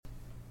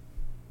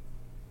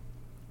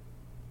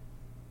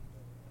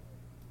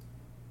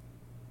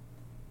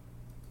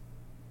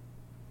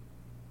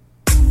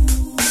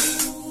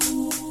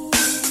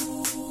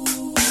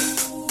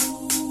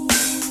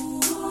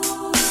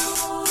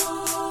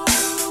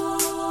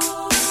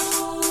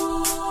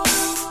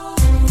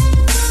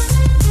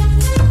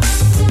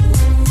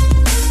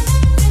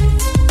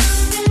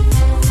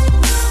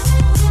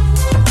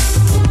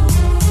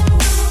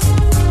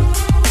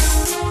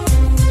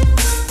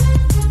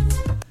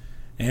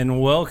and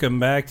welcome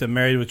back to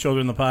Married with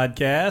Children, the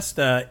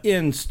podcast.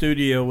 In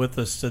studio with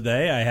us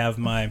today, I have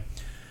my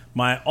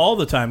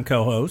all-the-time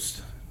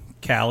co-host,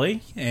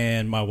 Callie,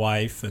 and my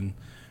wife, and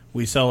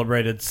we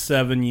celebrated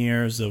 7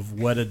 years of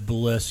wedded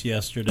bliss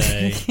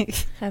yesterday.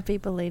 Happy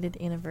belated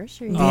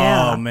anniversary.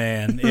 Oh,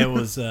 man. It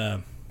was,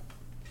 I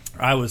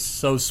was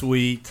so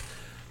sweet.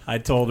 I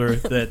told her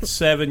that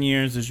 7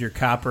 years is your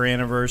copper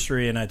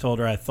anniversary, and I told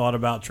her I thought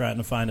about trying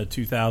to find a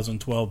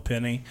 2012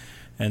 penny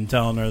and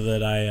telling her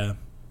that I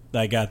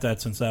got that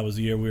since that was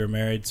the year we were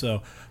married.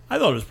 So I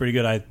thought it was pretty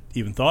good. I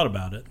even thought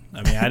about it.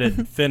 I mean, I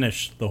didn't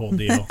finish the whole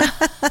deal,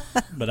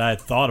 but I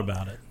had thought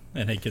about it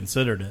and had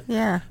considered it.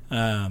 Yeah.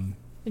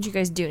 Did you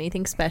guys do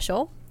anything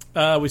special?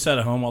 We sat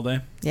at home all day.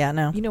 Yeah,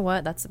 no. You know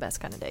what? That's the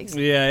best kind of days.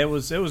 Yeah, it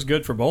was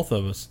good for both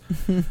of us.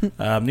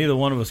 Neither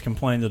one of us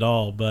complained at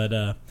all.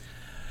 But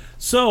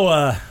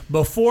so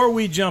before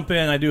we jump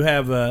in, I do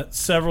have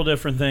several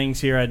different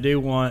things here. I do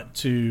want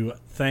to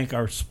thank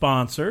our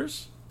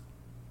sponsors.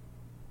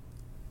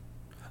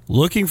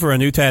 Looking for a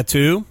new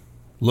tattoo?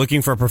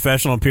 Looking for a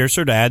professional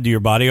piercer to add to your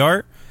body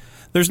art?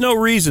 There's no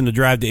reason to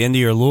drive to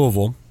Indy or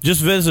Louisville.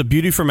 Just visit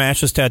Beauty from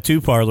Ashes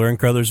Tattoo Parlor in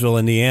Crothersville,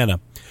 Indiana.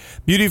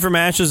 Beauty from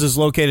Ashes is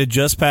located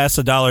just past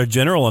the Dollar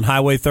General on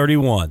Highway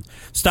 31.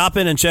 Stop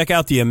in and check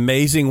out the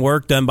amazing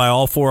work done by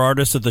all four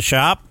artists at the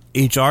shop.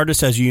 Each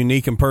artist has a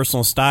unique and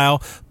personal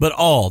style, but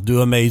all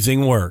do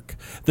amazing work.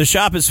 The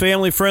shop is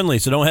family friendly,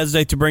 so don't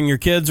hesitate to bring your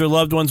kids or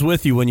loved ones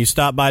with you when you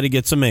stop by to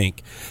get some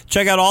ink.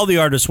 Check out all the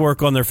artists'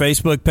 work on their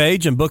Facebook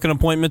page and book an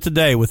appointment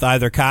today with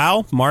either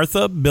Kyle,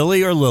 Martha,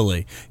 Billy, or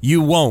Lily.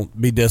 You won't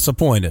be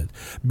disappointed.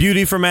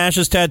 Beauty from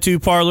Ashes Tattoo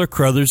Parlor,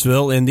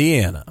 Crothersville,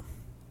 Indiana.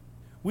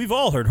 We've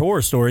all heard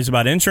horror stories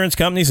about insurance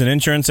companies and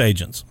insurance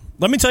agents.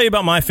 Let me tell you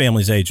about my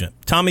family's agent,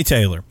 Tommy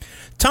Taylor.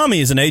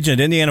 Tommy is an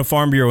agent at Indiana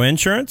Farm Bureau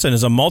Insurance and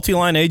is a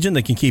multi-line agent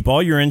that can keep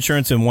all your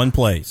insurance in one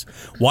place.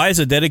 Why is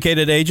a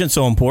dedicated agent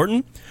so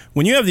important?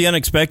 When you have the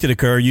unexpected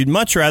occur, you'd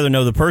much rather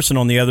know the person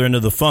on the other end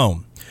of the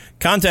phone.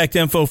 Contact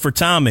info for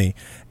Tommy,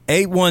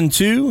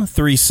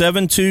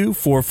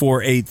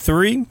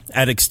 812-372-4483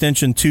 at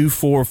extension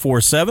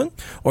 2447,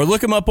 or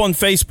look him up on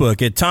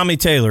Facebook at Tommy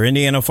Taylor,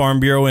 Indiana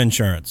Farm Bureau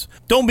Insurance.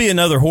 Don't be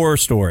another horror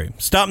story.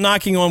 Stop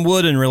knocking on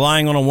wood and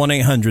relying on a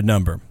 1-800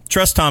 number.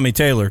 Trust Tommy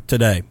Taylor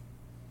today.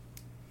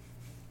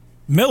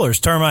 Miller's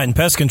Termite and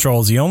Pest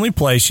Control is the only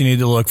place you need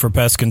to look for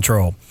pest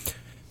control.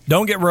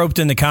 Don't get roped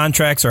into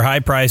contracts or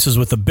high prices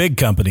with the big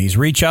companies.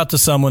 Reach out to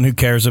someone who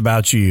cares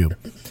about you.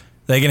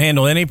 They can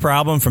handle any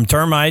problem from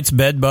termites,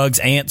 bed bugs,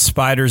 ants,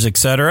 spiders,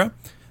 etc.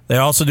 They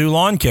also do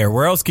lawn care.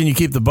 Where else can you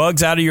keep the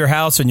bugs out of your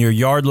house and your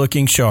yard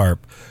looking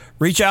sharp?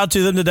 Reach out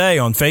to them today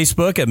on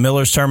Facebook at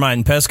Miller's Termite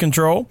and Pest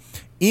Control.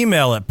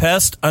 Email at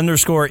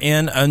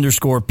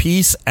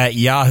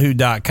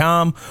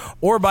pest_n_peace@yahoo.com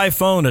or by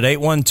phone at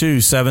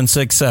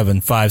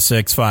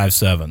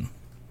 812-767-5657.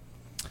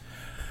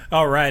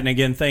 All right, and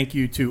again, thank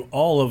you to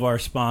all of our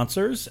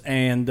sponsors.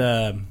 And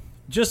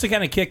just to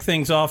kind of kick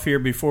things off here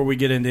before we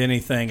get into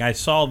anything, I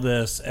saw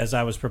this as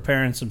I was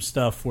preparing some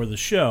stuff for the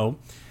show,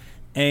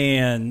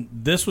 and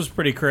this was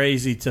pretty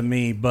crazy to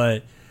me,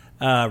 but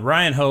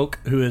Ryan Hoke,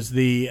 who is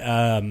the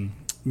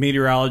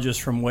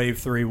meteorologist from Wave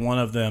 3, one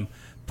of them,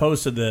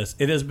 posted this.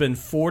 It has been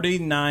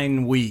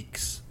 49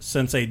 weeks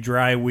since a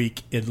dry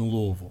week in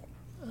Louisville.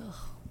 Ugh.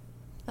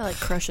 That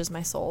crushes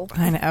my soul.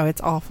 I know,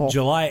 it's awful.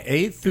 July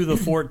 8th through the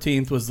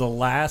 14th was the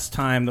last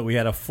time that we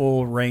had a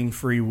full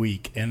rain-free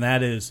week, and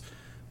that is,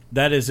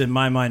 in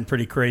my mind,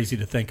 pretty crazy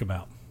to think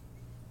about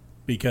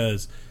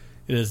because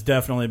it has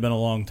definitely been a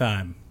long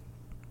time.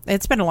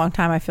 It's been a long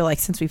time, I feel like,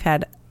 since we've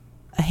had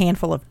a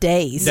handful of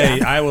days.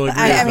 I will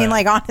agree with I mean, that.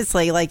 like,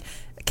 honestly, like,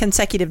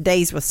 consecutive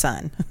days with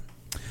sun.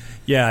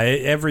 Yeah,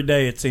 every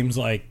day it seems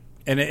like,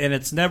 and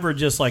it's never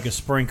just like a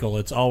sprinkle.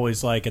 It's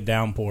always like a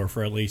downpour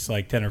for at least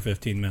like 10 or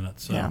 15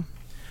 minutes. So. Yeah.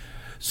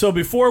 So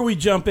before we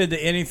jump into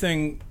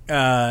anything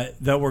that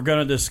we're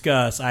going to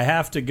discuss, I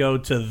have to go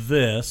to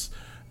this.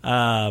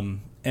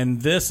 And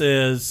this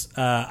is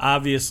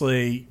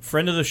obviously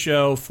friend of the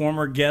show,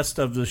 former guest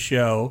of the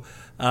show,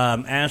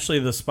 Ashley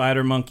the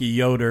Spider Monkey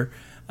Yoder,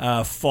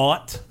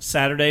 fought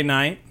Saturday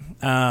night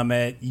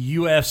at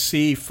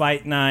UFC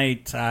Fight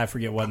Night. I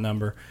forget what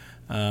number.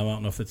 I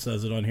don't know if it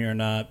says it on here or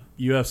not.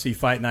 UFC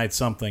Fight Night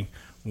something,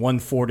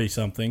 140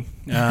 something.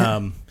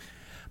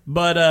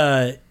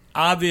 But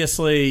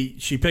obviously,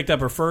 she picked up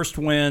her first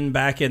win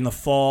back in the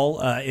fall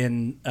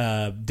in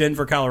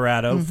Denver,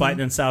 Colorado,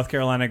 fighting in South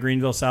Carolina,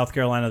 Greenville, South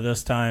Carolina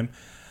this time.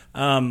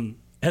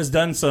 Has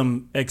done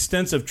some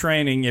extensive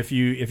training. If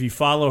you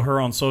follow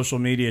her on social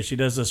media, she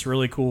does this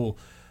really cool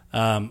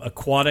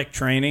aquatic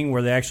training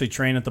where they actually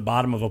train at the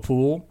bottom of a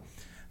pool.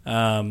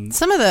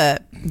 Some of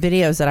the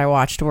videos that I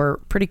watched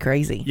were pretty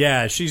crazy.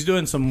 Yeah, she's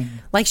doing some...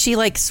 Like, she,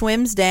 like,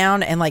 swims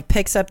down and, like,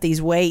 picks up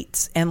these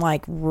weights and,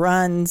 like,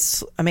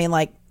 runs... I mean,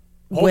 like...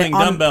 Holding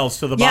dumbbells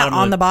to the bottom. Yeah,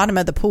 on the bottom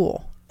of the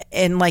pool.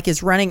 And, like,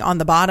 is running on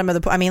the bottom of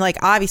the pool. I mean, like,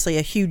 obviously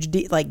a huge,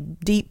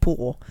 deep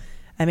pool.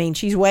 I mean,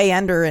 she's way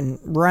under and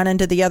running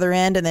to the other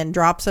end and then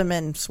drops them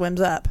and swims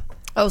up.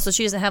 Oh, so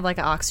she doesn't have like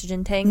an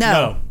oxygen tank?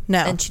 No.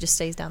 And she just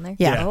stays down there?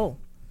 Yeah. Oh.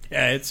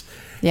 Yeah,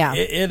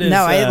 It is.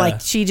 No, like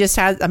she just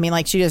has. I mean,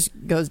 like she just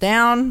goes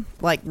down,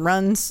 like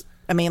runs.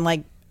 I mean,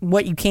 like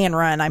what you can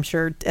run, I'm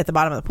sure, at the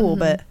bottom of the pool,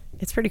 but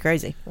it's pretty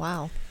crazy.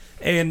 Wow.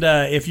 And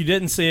if you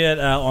didn't see it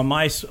on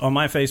my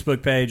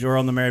Facebook page or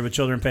on the Married with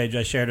Children page,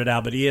 I shared it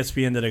out. But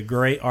ESPN did a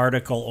great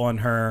article on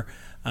her,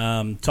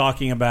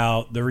 talking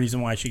about the reason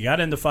why she got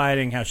into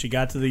fighting, how she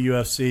got to the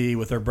UFC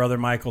with her brother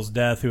Michael's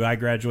death, who I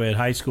graduated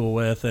high school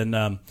with, and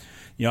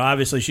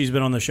obviously she's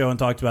been on the show and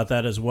talked about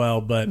that as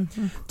well. But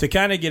to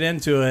kind of get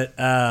into it,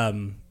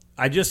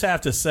 I just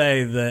have to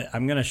say that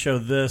I'm going to show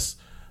this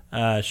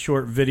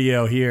short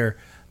video here.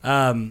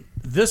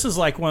 This is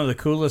like one of the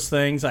coolest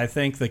things I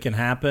think that can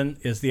happen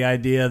is the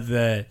idea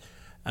that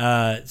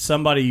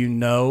somebody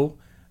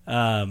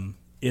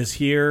is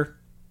here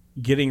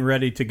getting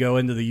ready to go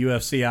into the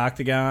UFC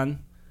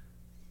octagon.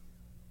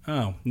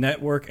 Oh,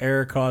 network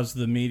error caused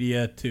the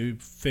media to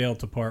fail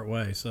to part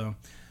way. So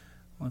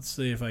let's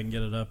see if I can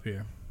get it up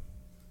here.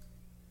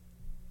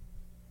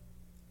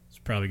 It's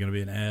probably going to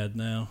be an ad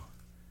now.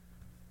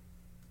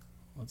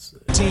 Let's see.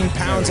 15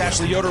 pounds,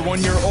 Ashley Yoder,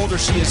 1 year older.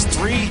 She is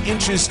 3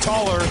 inches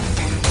taller.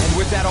 And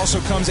with that also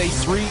comes a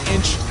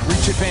 3-inch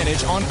reach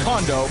advantage on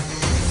Kondo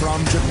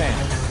from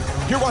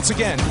Japan. Here once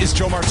again is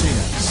Joe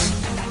Martinez.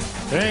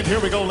 And here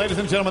we go, ladies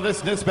and gentlemen.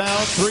 This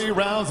bout, 3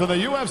 rounds in the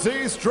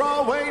UFC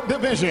strawweight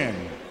division.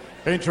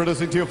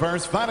 Introducing to you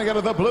first, fighting out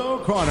of the blue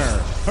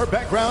corner. Her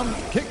background,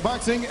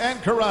 kickboxing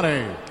and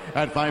karate.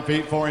 At 5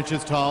 feet 4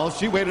 inches tall,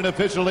 she weighed in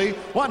officially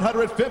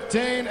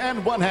 115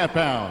 1/2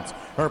 pounds.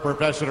 Her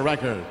professional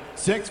record,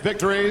 6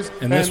 victories.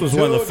 And this was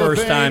one of the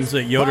first times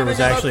that Yoder was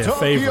actually a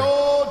favorite.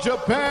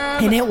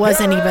 Japan, And it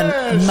wasn't even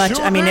much.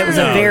 I mean, it was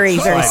a very,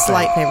 very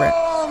slight favorite.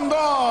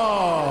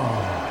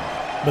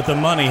 But the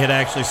money had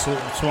actually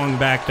swung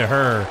back to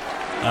her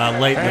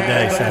late in the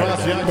day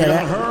Saturday.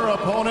 Her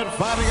opponent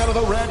fighting out of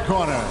the red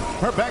corner.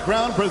 Her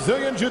background,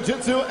 Brazilian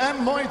Jiu-Jitsu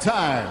and Muay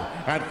Thai.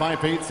 At 5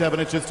 feet 7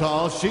 inches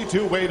tall, she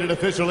too weighed in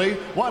officially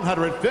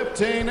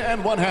 115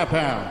 1/2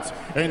 pounds.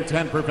 In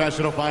 10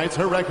 professional fights,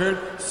 her record,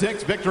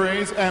 6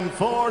 victories and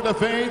 4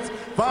 defeats.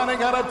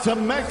 Fighting out of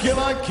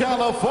Temecula,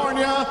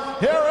 California,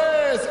 here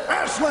is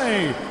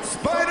Ashley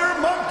Spider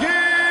Monkey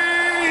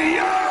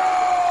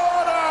Yoder!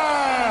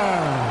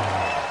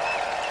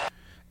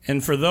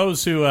 And for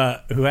those who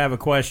have a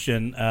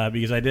question,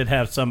 because I did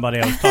have somebody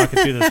I was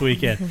talking to this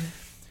weekend,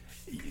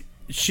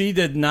 she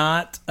did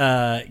not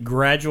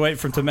graduate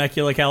from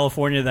Temecula,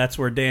 California. That's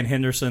where Dan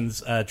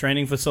Henderson's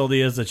training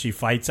facility is that she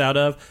fights out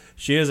of.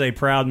 She is a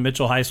proud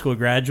Mitchell High School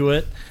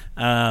graduate.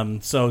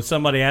 So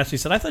somebody asked me,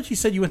 said, I thought you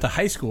said you went to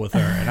high school with her.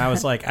 And I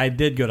was like, I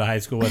did go to high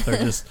school with her.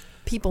 Just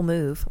people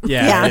move.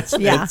 Yeah.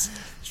 It's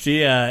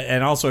she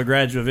and also a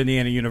graduate of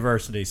Indiana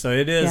University. So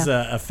it is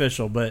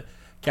official. But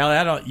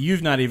Callie,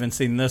 you've not even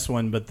seen this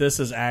one, but this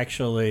is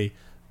actually,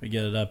 let me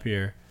get it up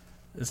here.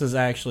 This is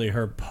actually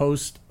her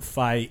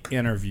post-fight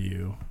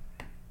interview,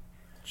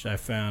 which I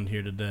found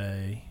here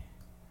today.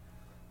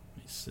 Let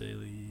me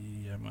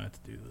see. I might have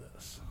to do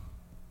this.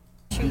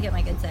 Sure you get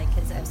my good side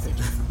because I've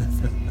stitches.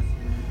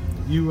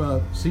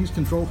 You seized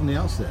control from the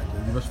outset.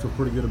 You must feel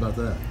pretty good about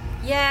that.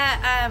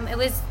 Yeah, it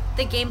was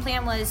the game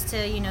plan was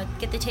to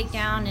get the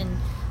takedown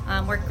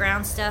and work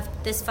ground stuff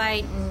this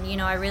fight, and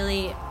I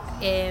really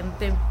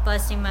been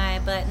busting my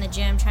butt in the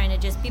gym trying to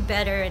just be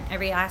better in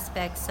every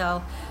aspect.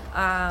 So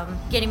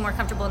getting more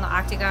comfortable in the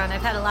octagon.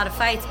 I've had a lot of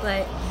fights,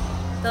 but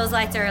those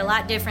lights are a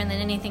lot different than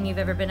anything you've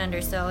ever been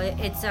under. So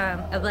it's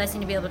a blessing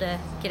to be able to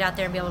get out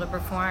there and be able to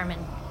perform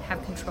and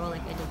have control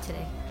like I did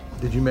today.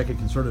 Did you make a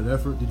concerted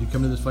effort? Did you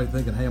come to this fight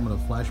thinking, hey, I'm going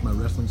to flash my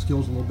wrestling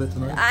skills a little bit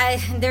tonight?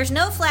 There's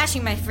no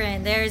flashing, my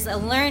friend. There's a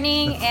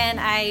learning, and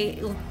I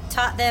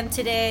taught them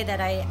today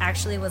that I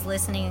actually was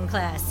listening in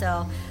class.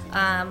 So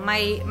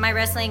my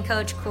wrestling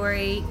coach,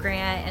 Corey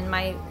Grant, and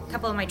a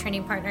couple of my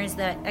training partners,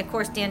 that of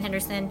course Dan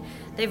Henderson,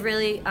 they've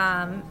really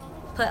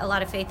put a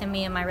lot of faith in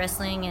me and my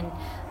wrestling, and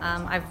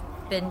I've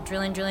been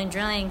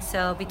drilling.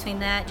 So between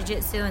that,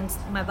 jiu-jitsu, and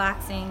my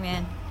boxing,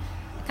 man,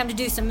 I come to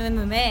do some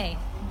MMA.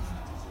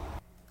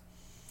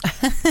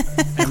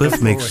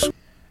 Cliff makes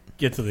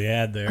get to the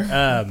ad there,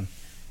 and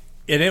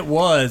it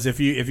was if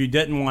you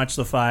didn't watch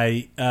the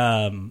fight,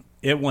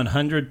 it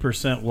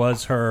 100%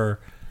 was her.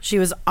 She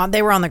was on.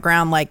 They were on the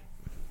ground. Like,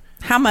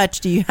 how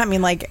much do you? I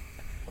mean, like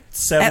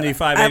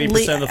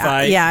 75-80% of the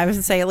fight. Yeah, I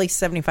would say at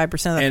least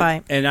 75% of the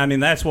fight. And I mean,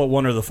 that's what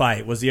won her the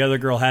fight. Was the other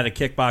girl had a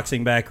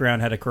kickboxing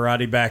background, had a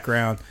karate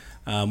background.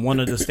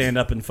 Wanted to stand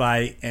up and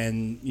fight,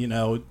 and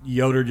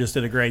Yoder just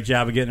did a great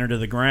job of getting her to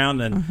the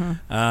ground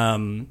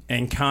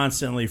and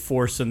constantly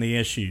forcing the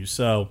issue.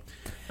 So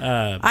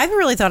I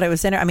really thought it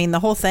was I mean, the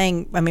whole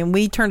thing. I mean,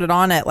 we turned it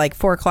on at like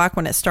 4:00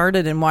 when it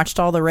started and watched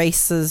all the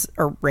races.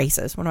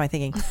 What am I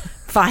thinking?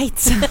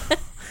 Fights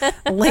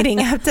leading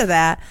up to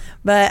that.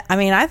 But I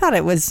mean, I thought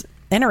it was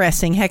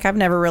interesting. Heck, I've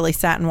never really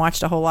sat and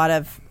watched a whole lot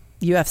of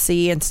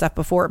UFC and stuff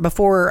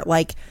before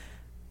like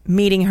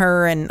meeting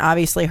her and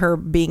obviously her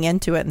being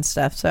into it and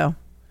stuff. So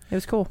it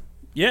was cool.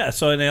 Yeah,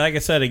 so and like I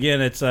said,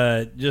 again, it's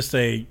just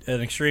an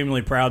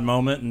extremely proud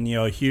moment, and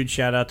a huge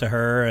shout out to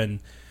her. And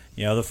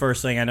the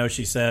first thing I know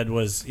she said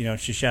was,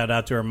 she shouted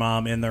out to her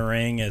mom in the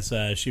ring as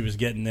she was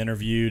getting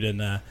interviewed,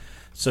 and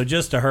so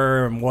just to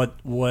her and what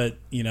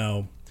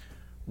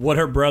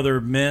her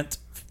brother meant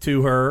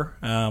to her,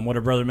 what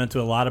her brother meant to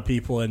a lot of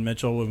people in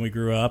Mitchell when we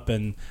grew up,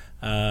 and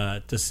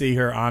to see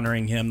her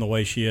honoring him the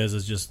way she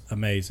is just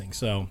amazing.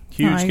 So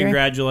huge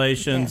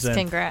congratulations! Yes, and,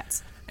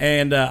 congrats.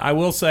 And I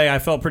will say I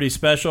felt pretty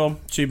special.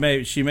 She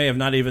may have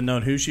not even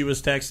known who she was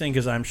texting,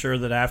 because I'm sure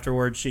that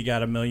afterwards she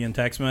got a million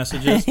text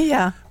messages.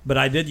 Yeah. But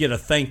I did get a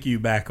thank you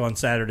back on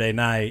Saturday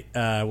night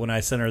when I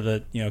sent her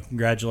the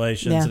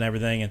congratulations and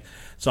everything. And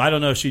so I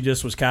don't know if she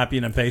just was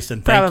copying and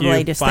pasting thank Probably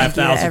you just 5,000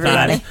 thank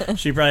you to times.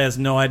 She probably has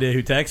no idea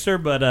who texted her,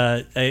 but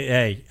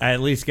hey, I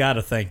at least got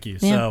a thank you.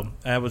 Yeah. So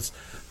I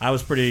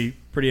was pretty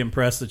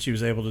impressed that she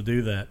was able to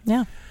do that.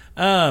 Yeah.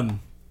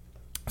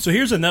 So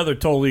here's another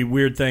totally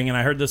weird thing, and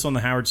I heard this on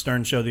the Howard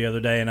Stern show the other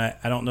day, and I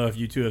don't know if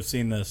you two have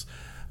seen this.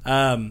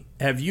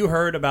 Have you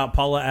heard about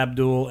Paula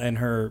Abdul and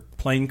her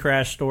plane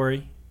crash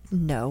story?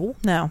 No.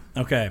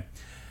 Okay.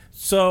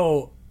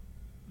 So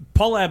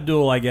Paula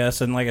Abdul, I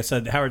guess, and like I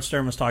said, Howard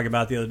Stern was talking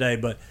about it the other day,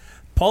 but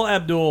Paula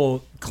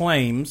Abdul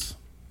claims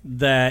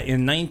that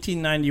in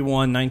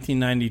 1991,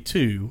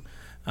 1992,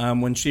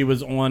 when she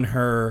was on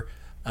her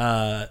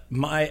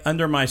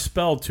Under My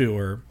Spell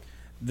tour,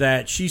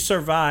 that she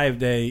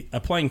survived a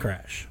plane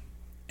crash.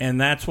 And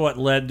that's what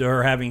led to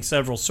her having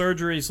several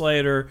surgeries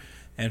later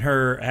and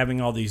her having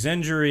all these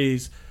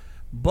injuries.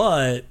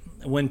 But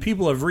when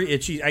people have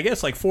I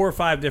guess like 4 or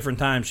 5 different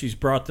times she's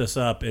brought this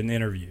up in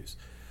interviews.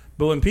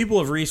 But when people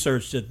have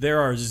researched it,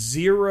 there are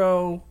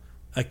 0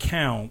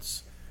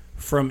 accounts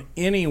from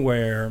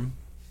anywhere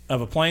of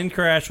a plane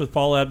crash with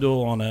Paula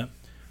Abdul on it,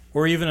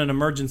 or even an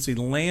emergency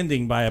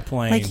landing by a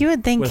plane. Like you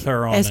would think, with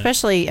her on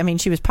especially, it. I mean,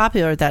 she was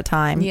popular at that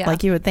time. Yeah.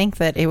 Like you would think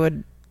that you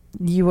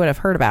would have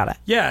heard about it.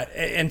 Yeah,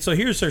 and so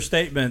here's her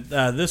statement.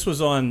 This was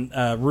on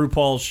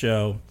RuPaul's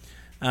show.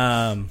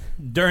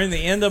 During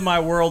the end of my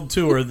world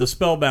tour, the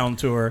Spellbound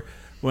tour,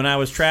 when I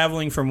was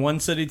traveling from one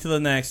city to the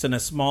next in a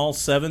small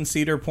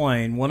 7-seater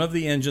plane, one of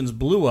the engines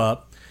blew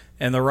up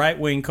and the right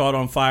wing caught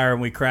on fire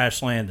and we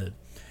crash landed.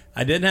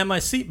 I didn't have my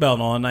seatbelt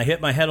on. And I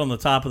hit my head on the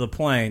top of the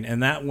plane,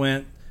 and that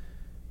went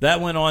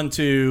on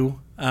to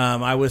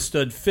I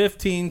withstood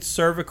 15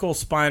 cervical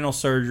spinal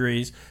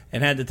surgeries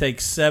and had to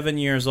take 7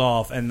 years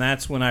off, and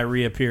that's when I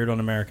reappeared on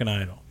American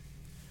Idol.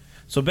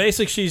 So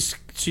basically,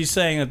 she's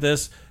saying that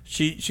this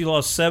she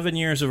lost 7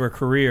 years of her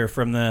career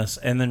from this,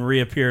 and then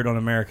reappeared on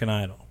American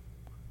Idol.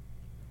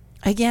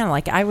 Again,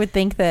 like I would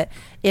think that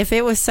if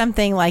it was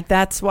something like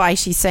that's why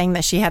she's saying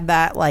that she had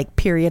that like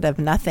period of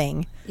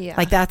nothing. Yeah.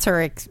 Like that's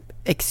her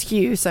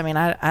excuse. I mean,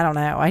 I don't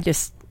know.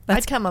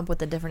 I'd come up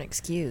with a different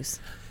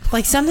excuse.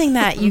 Like something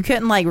that you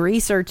couldn't like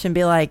research and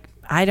be like,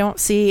 I don't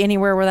see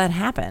anywhere where that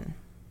happened.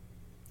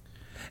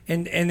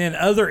 And in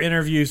other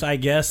interviews, I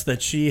guess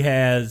that she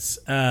has,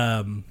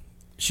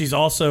 she's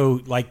also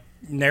like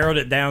narrowed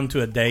it down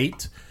to a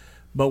date.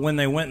 But when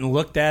they went and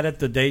looked at it,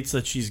 the dates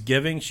that she's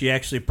giving, she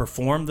actually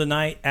performed the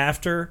night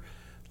after.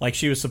 Like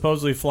she was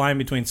supposedly flying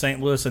between St.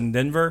 Louis and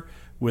Denver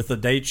with the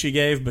date she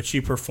gave, but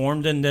she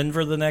performed in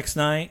Denver the next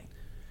night.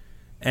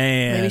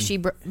 And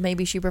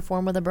maybe she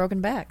performed with a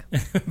broken back.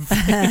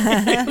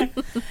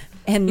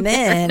 And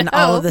then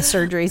all of the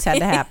surgeries had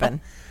to happen.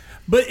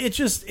 But it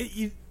just,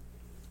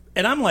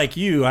 and I'm like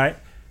you,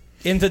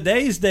 in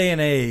today's day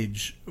and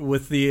age,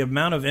 with the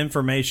amount of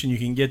information you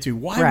can get to,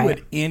 why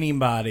would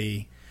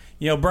anybody,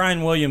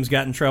 Brian Williams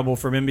got in trouble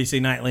from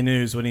NBC Nightly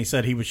News when he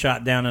said he was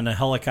shot down in a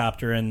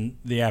helicopter in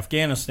the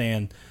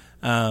Afghanistan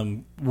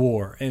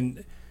war.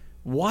 And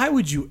why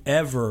would you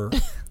ever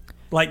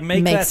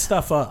make that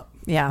stuff up?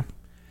 Yeah.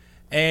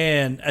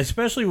 And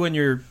especially when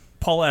you're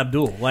Paula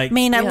Abdul. Like, I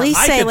mean, at least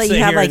say like you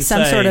have like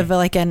some sort of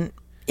like an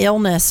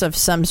illness of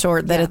some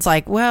sort that it's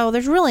like, well,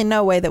 there's really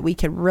no way that we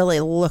could really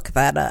look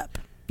that up.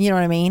 You know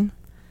what I mean?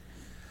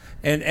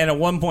 And at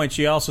one point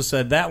she also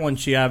said that one,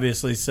 she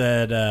obviously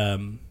said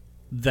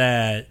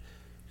that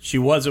she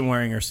wasn't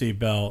wearing her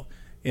seatbelt.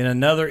 In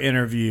another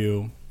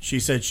interview, she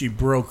said she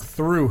broke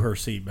through her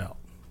seatbelt.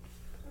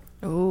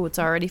 Ooh, it's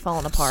already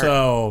falling apart.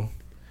 So,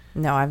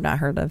 no, I've not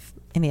heard of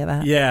any of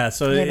that. Yeah,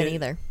 so I haven't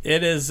either.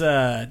 It is.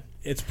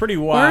 It's pretty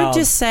wild. Or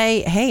just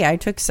say, "Hey, I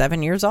took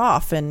 7 years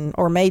off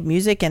or made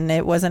music and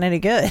it wasn't any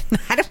good."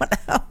 I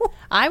don't know.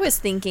 I was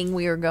thinking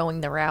we were going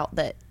the route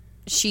that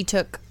she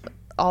took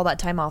all that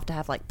time off to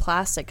have like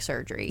plastic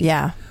surgery.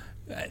 Yeah.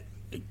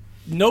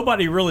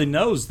 Nobody really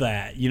knows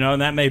that,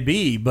 and that may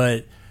be,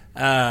 but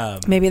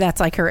maybe that's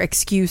like her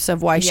excuse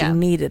of why she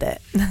needed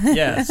it.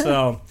 Yeah,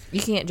 so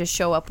you can't just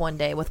show up one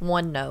day with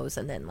one nose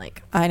and then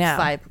I know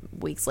 5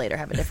 weeks later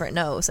have a different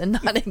nose and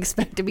not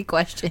expect to be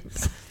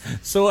questioned.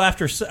 So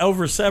after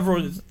over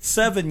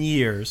 7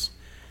 years,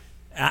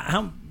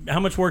 how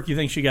much work do you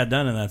think she got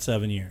done in that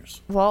 7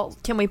 years? Well,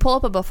 can we pull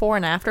up a before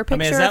and after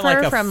picture is that of her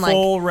like a from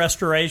full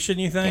restoration,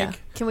 you think? Yeah.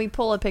 Can we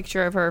pull a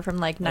picture of her from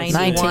like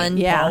 91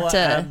 Paula to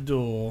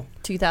Abdul,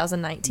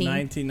 2019?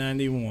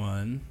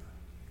 1991.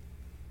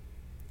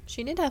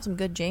 She did have some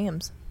good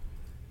jams.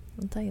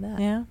 I'll tell you that.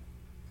 Yeah.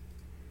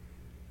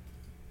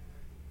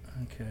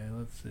 Okay,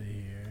 let's see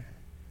here.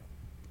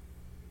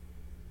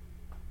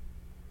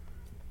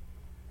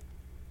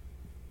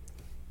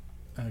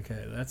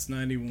 Okay, that's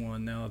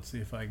 91. Now let's see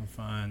if I can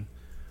find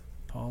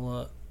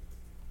Paula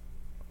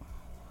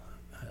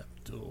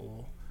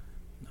Abdul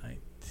 19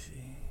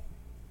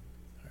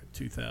 or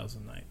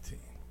 2019.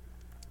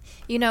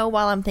 You know,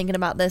 while I'm thinking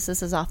about this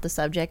is off the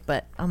subject,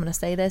 but I'm going to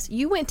say this.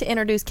 You went to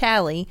introduce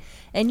Callie,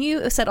 and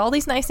you said all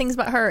these nice things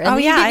about her, and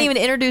then you didn't even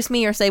introduce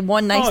me or say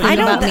one nice thing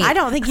about me. I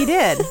don't think you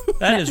did.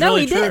 That is No,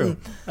 really he true. didn't.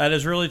 That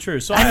is really true.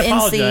 So I'm I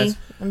apologize. NC.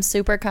 I'm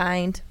super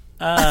kind.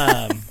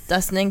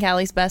 Dustin and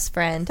Callie's best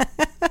friend.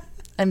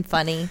 I'm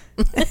funny.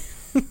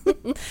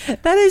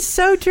 That is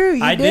so true.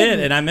 You I did,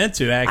 didn't. and I meant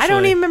to, actually. I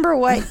don't even remember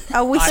what.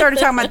 Oh, we started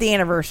talking about the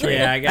anniversary.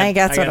 Yeah, I think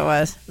that's what it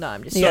was. No,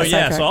 I'm just So,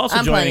 Yes, so also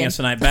I'm joining playing. us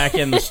tonight back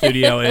in the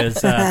studio is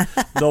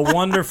the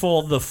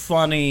wonderful, the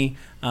funny,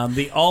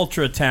 the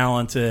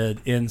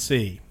ultra-talented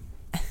NC.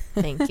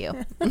 Thank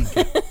you.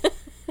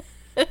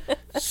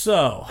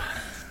 So,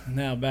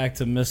 now back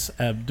to Miss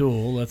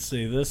Abdul. Let's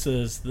see. This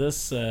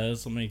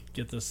says, let me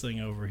get this thing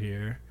over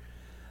here.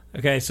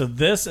 Okay, so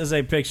this is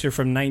a picture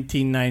from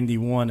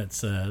 1991, it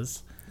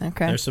says.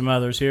 Okay. There's some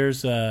others.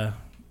 Here's, I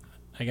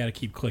got to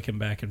keep clicking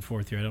back and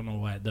forth here. I don't know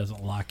why it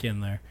doesn't lock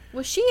in there.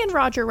 Was she in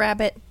Roger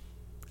Rabbit?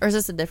 Or is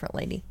this a different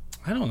lady?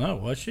 I don't know.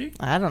 Was she?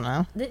 I don't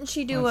know. Didn't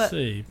she do Let's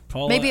see.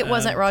 Paula maybe it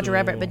wasn't Roger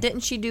Abdul. Rabbit, but didn't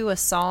she do a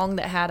song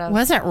that had a...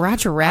 Wasn't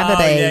Roger Rabbit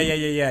Oh,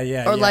 a...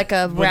 yeah. Or like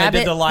a when they rabbit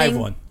did the live thing?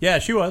 one. Yeah,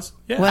 she was.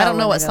 Yeah. I don't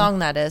know Well, what there you song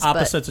that is,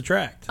 Opposites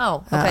attract. but...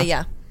 Oh, okay,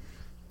 yeah.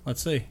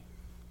 Let's see.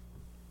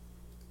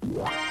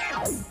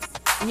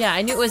 Yeah,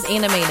 I knew it was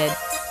animated.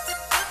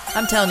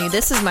 I'm telling you,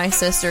 this is my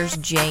sister's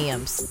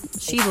jams.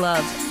 She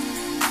loves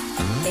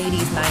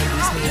 80s,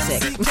 90s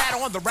music. I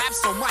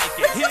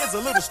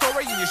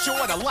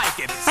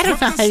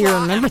don't know how you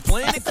remember All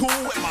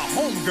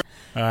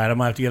right, I'm going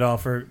to have to get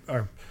off her.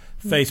 Or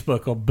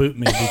Facebook will boot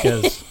me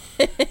because...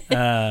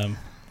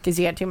 Because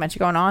you got too much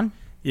going on?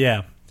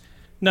 yeah.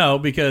 No,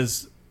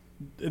 because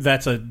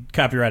that's a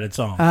copyrighted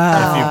song.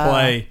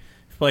 Oh. If you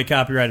play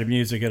copyrighted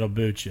music, it'll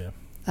boot you.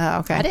 Oh,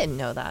 okay. I didn't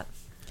know that.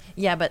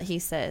 Yeah, but he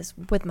says,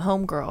 with my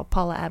homegirl,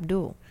 Paula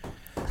Abdul.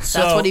 So,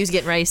 That's what he was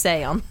getting ready to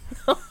say on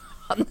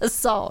the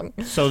song.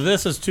 So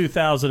this is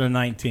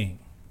 2019.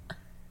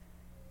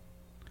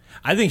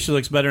 I think she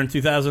looks better in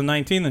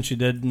 2019 than she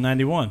did in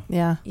 91.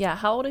 Yeah. Yeah,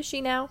 how old is she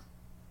now?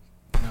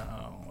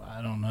 Oh,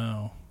 I don't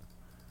know.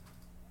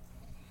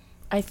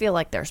 I feel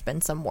like there's been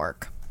some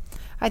work.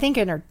 I think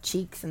in her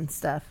cheeks and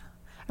stuff.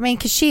 I mean,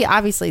 because she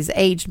obviously is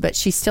aged, but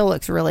she still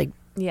looks really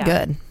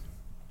good.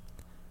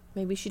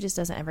 Maybe she just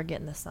doesn't ever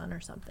get in the sun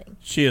or something.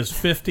 She is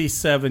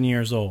 57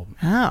 years old.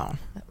 Oh.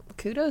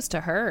 Kudos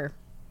to her.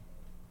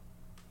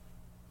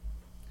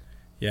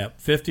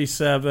 Yep,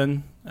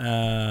 57.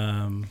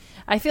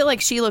 I feel like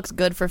she looks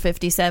good for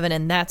 57,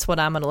 and that's what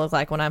I'm going to look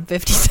like when I'm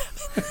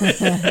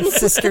 57.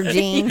 Sister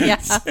Jean. Yeah.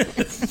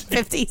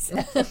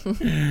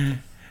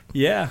 57.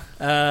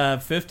 Yeah,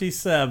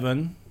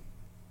 57.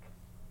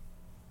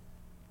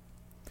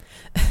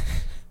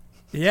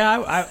 Yeah,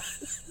 I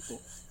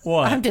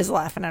what? I'm just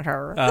laughing at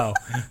her. Oh,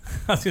 I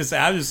was gonna say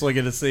I'm just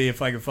looking to see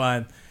if I can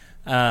find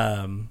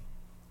any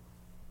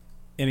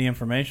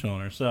information on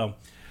her. So,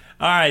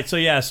 all right,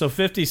 so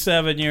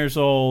 57 years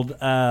old.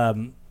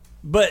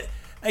 But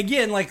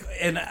again,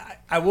 and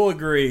I will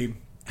agree.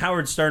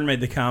 Howard Stern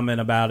made the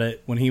comment about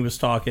it when he was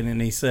talking, and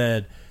he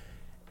said,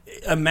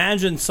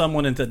 "Imagine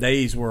someone in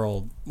today's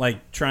world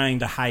trying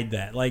to hide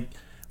that,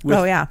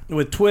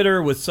 with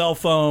Twitter, with cell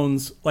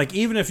phones,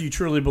 even if you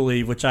truly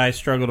believe, which I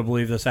struggle to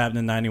believe this happened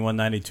in 91,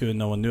 92 and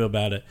no one knew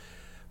about it.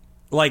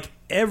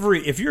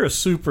 If you're a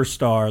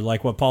superstar,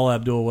 like what Paula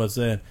Abdul was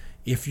then,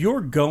 if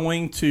you're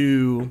going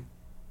to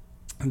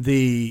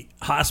the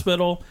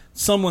hospital,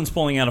 someone's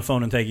pulling out a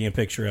phone and taking a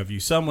picture of you.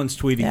 Someone's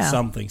tweeting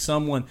something.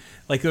 Someone,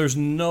 there's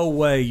no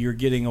way you're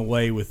getting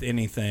away with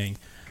anything.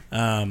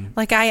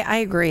 I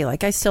agree.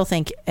 I still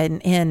think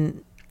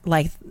in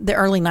the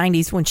early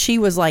 90s when she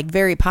was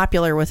very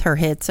popular with her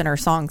hits and her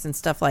songs and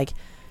stuff,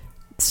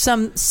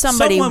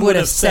 somebody Someone would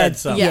have said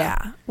something.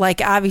 Yeah.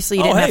 Obviously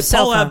you didn't have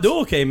cell Paula phones.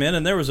 Abdul came in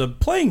and there was a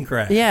plane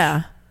crash.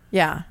 Yeah.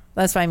 Yeah.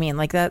 That's what I mean.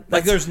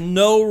 That's, there's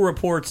no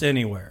reports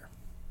anywhere.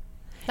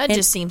 That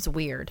just seems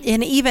weird.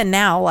 And even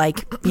now,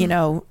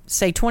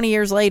 say 20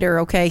 years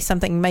later, okay,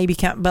 something maybe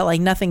but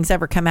nothing's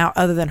ever come out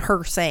other than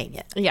her saying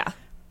it. Yeah.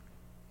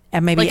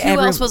 And maybe who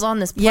else was on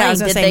this plane? Yeah, I was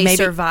gonna Did say, they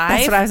survive?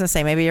 That's what I was going to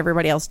say. Maybe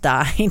everybody else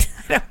died.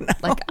 I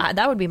don't know.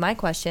 That would be my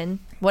question.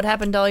 What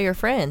happened to all your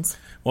friends?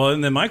 Well,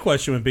 and then my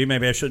question would be,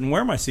 maybe I shouldn't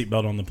wear my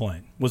seatbelt on the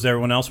plane. Was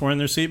everyone else wearing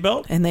their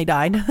seatbelt? And they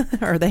died?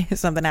 Or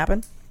something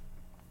happened?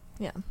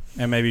 Yeah.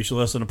 And maybe you should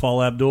listen to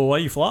Paula Abdul while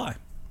you fly.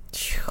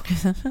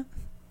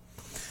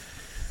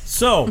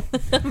 So,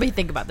 I'll be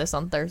thinking about this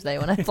on Thursday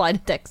when I fly to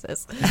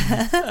Texas.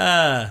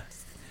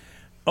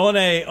 on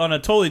a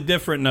totally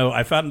different note,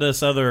 I found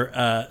this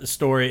other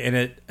story,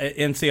 and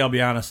NC, I'll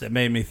be honest, it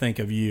made me think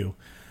of you.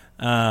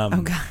 Oh,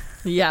 God.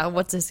 Yeah,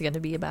 what's this going to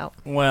be about?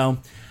 Well,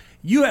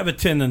 you have a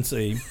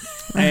tendency,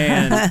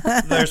 and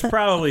there's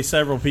probably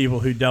several people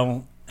who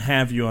don't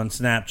have you on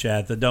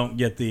Snapchat that don't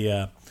get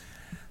the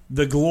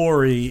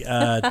glory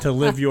to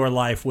live your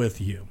life with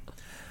you.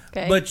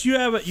 Okay. But you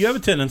have a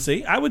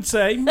tendency, I would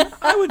say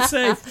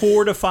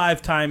 4 to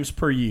 5 times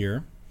per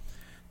year,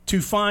 to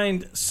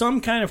find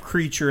some kind of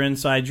creature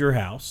inside your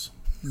house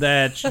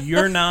that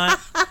you're not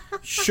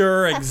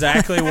sure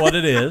exactly what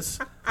it is,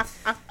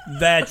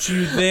 that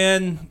you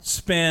then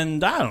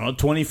spend,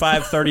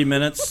 25, 30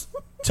 minutes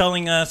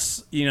telling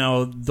us,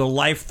 the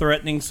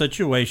life-threatening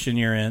situation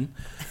you're in,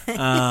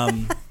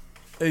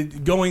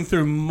 going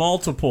through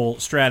multiple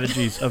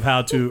strategies of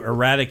how to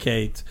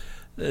eradicate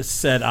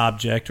said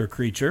object or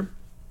creature.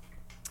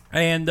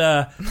 And,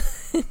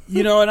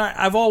 and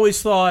I've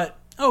always thought,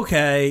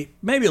 okay,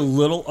 maybe a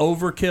little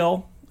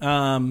overkill,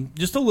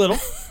 just a little.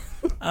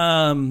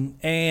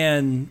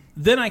 And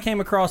then I came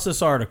across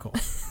this article,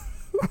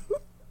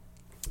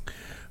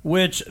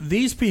 which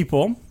these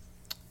people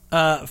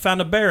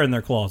found a bear in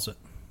their closet.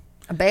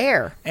 A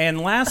bear. And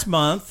last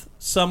month,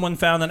 someone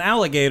found an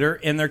alligator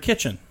in their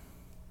kitchen.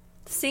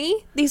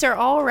 See? These are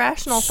all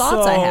rational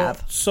thoughts I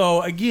have.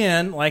 So,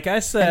 again, like I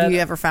said... Have you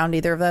ever found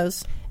either of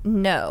those?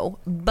 No,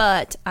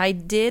 but I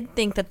did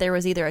think that there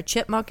was either a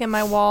chipmunk in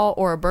my wall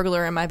or a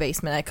burglar in my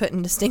basement. I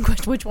couldn't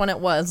distinguish which one it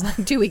was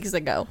like 2 weeks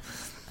ago.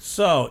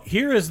 So,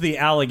 here is the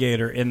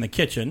alligator in the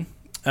kitchen.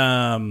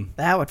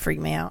 That would freak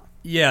me out.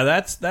 Yeah,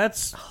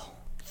 that's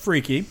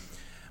freaky.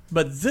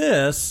 But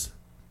there's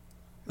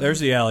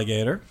the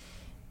alligator.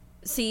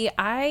 See,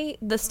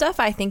 the stuff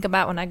I think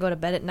about when I go to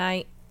bed at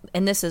night,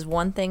 and this is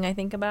one thing I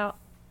think about,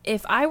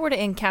 if I were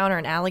to encounter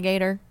an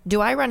alligator, do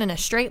I run in a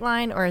straight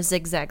line or a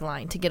zigzag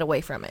line to get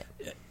away from it?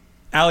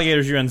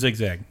 Alligators, you run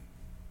zigzag.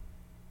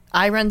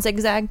 I run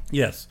zigzag?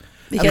 Like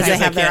Because they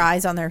have their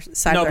eyes on their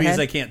side of their because head?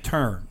 they can't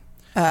turn.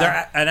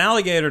 An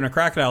alligator and a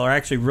crocodile are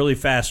actually really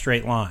fast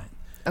straight line.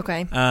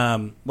 Okay.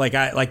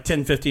 Like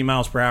 10, 15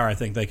 miles per hour, I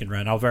think they can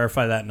run. I'll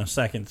verify that in a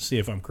second to see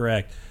if I'm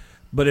correct.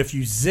 But if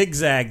you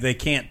zigzag, they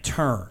can't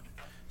turn.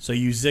 So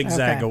you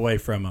zigzag away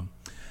from them.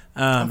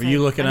 Are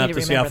you looking up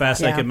to see how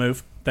fast they can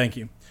move? Thank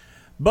you.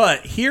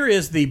 But here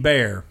is the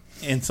bear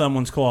in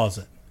someone's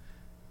closet.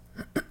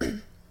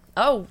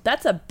 Oh,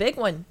 that's a big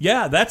one.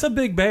 Yeah, that's a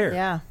big bear.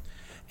 Yeah.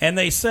 And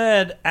they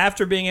said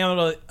after being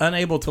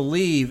unable to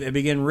leave, it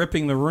began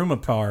ripping the room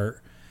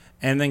apart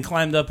and then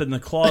climbed up in the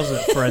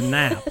closet for a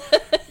nap.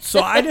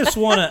 So I just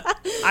want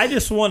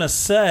to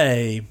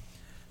say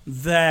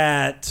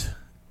that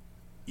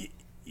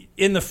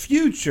in the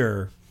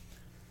future,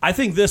 I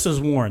think this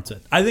is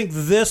warranted. I think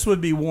this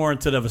would be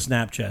warranted of a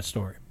Snapchat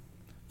story.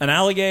 An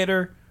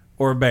alligator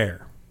or a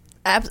bear.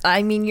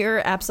 I mean, you're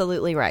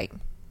absolutely right.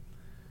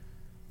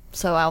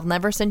 So I'll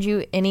never send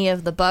you any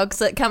of the bugs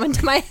that come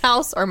into my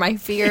house or my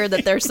fear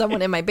that there's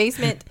someone in my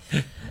basement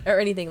or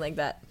anything like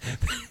that.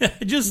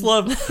 I just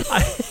love...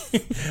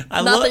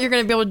 Not that you're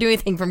going to be able to do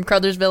anything from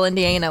Crothersville,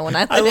 Indiana when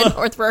I live in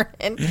North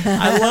Vernon.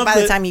 I love by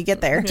the time you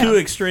get there. Two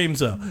extremes,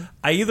 though.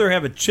 I either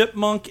have a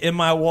chipmunk in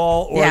my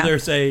wall or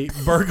there's a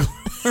burglar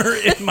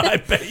in my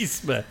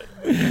basement.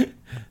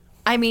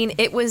 I mean,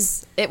 it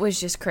was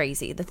just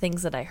crazy, the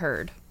things that I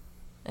heard.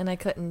 And I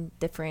couldn't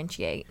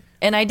differentiate.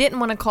 And I didn't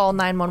want to call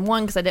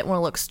 911 because I didn't want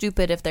to look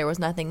stupid if there was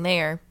nothing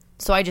there.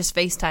 So I just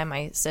FaceTimed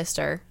my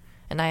sister,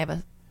 and I have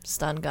a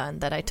stun gun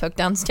that I took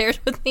downstairs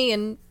with me.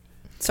 And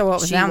so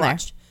what was down there?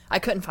 I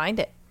couldn't find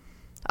it.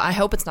 I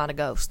hope it's not a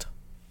ghost,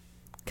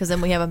 because then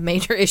we have a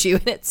major issue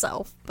in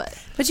itself.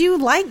 But you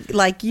like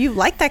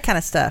that kind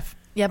of stuff.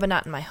 Yeah, but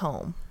not in my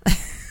home.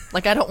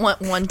 Like, I don't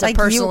want one to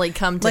personally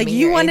come to me. Like,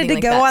 you wanted to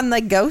like go that. on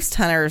the ghost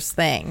hunters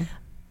thing.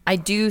 I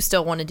do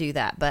still want to do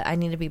that, but I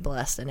need to be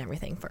blessed and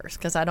everything first,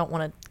 because I don't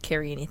want to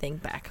carry anything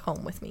back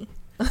home with me.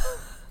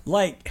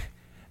 Like,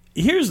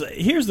 here's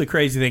the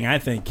crazy thing, I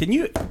think. Can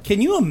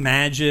you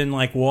imagine,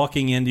 like,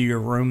 walking into your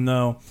room,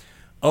 though,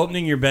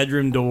 opening your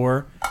bedroom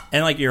door,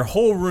 and, like, your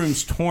whole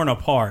room's torn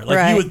apart?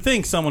 Like, you would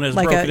think someone has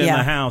broken in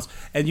the house,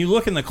 and you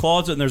look in the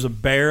closet and there's a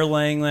bear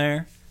laying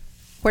there.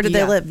 Where did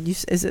they live?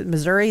 Is it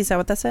Missouri? Is that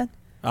what that said?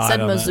 It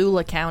said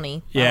Missoula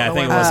County. Yeah, I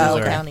think it was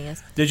Missoula County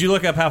is. Did you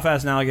look up how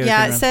fast an alligator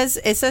can run?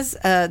 It says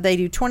they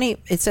do 20.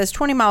 It says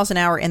 20 miles an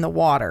hour in the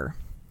water,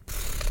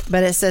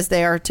 but it says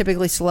they are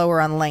typically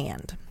slower on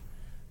land.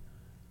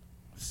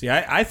 See,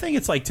 I think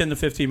it's like 10 to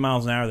 15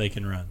 miles an hour they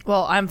can run.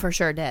 Well, I'm for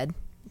sure dead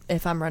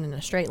if I'm running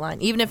a straight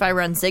line. Even if I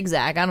run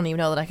zigzag, I don't even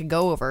know that I could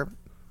go over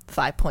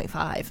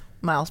 5.5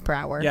 miles per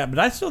hour. Yeah, but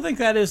I still think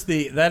that is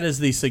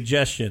the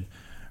suggestion.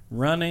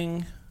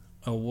 Running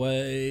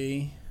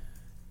away.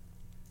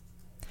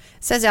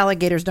 Says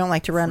alligators don't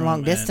like to run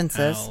long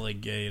distances.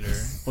 Alligator.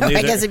 Well,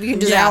 I guess if you can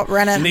just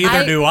outrun it.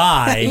 Neither do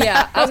I.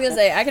 Yeah, I was going to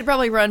say, I could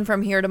probably run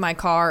from here to my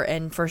car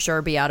and for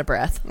sure be out of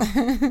breath.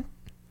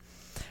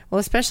 Well,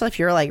 especially if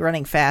you're like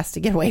running fast to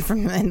get away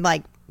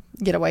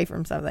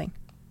from something.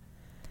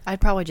 I'd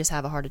probably just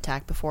have a heart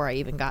attack before I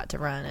even got to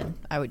run, and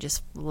I would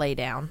just lay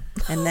down.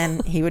 And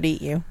then he would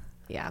eat you.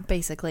 Yeah,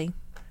 basically.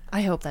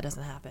 I hope that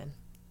doesn't happen.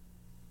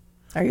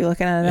 Are you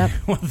looking it up?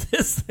 Well,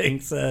 this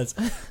thing says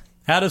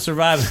how to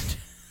survive.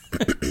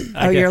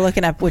 You're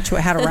looking up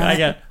how to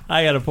run it?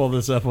 I got to pull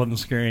this up on the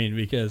screen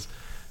because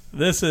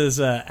this is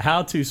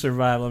how to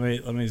survive.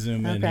 Let me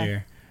zoom in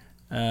here.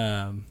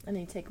 I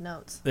need to take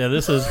notes. Yeah,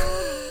 this is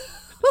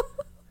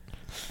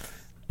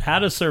how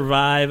to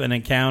survive an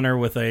encounter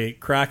with a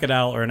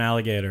crocodile or an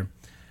alligator.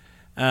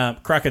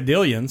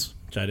 Crocodilians,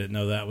 which I didn't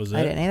know that was it.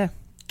 I didn't either.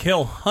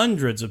 Kill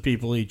hundreds of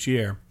people each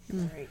year.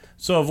 Right.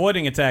 So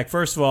avoiding attack,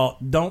 first of all,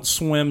 don't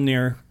swim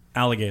near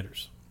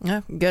alligators.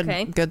 Yeah, good.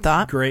 Okay. Good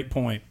thought. Great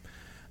point.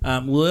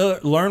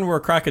 Learn where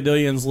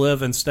crocodilians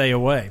live and stay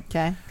away.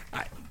 Okay.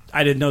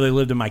 I didn't know they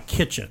lived in my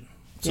kitchen,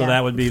 so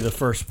that would be the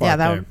first part.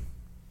 Yeah,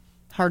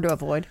 hard to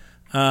avoid.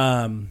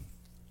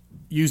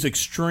 Use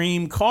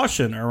extreme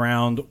caution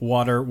around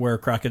water where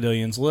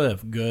crocodilians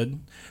live. Good.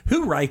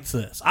 Who writes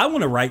this? I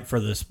want to write for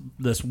this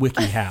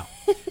WikiHow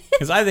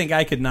because I think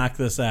I could knock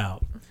this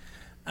out.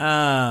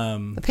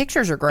 The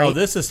pictures are great. Oh,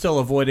 this is still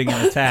avoiding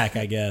an attack,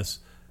 I guess.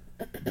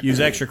 Use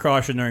extra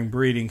caution during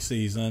breeding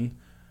season.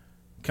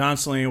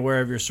 Constantly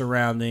aware of your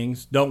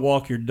surroundings. Don't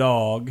walk your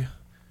dog.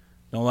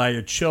 Don't allow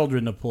your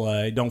children to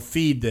play. Don't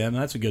feed them.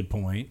 That's a good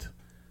point.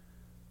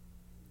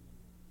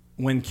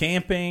 When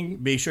camping,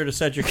 be sure to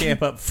set your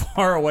camp up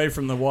far away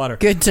from the water.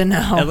 Good to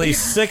know. At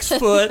least 6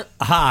 foot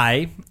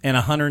high and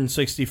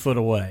 160 foot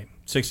away.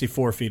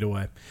 64 feet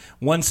away.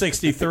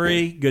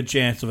 163, good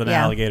chance of an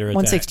alligator attack.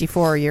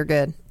 164, you're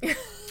good.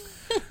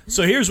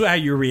 So here's how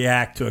you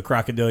react to a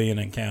crocodilian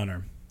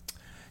encounter.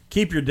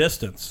 Keep your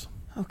distance.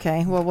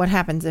 Okay, well, what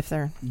happens if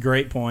they're...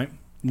 Great point.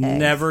 Eggs.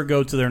 Never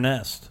go to their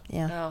nest.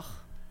 Yeah.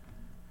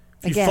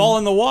 If you fall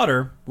in the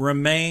water,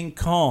 remain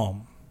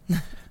calm.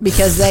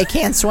 Because they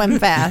can't swim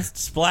fast.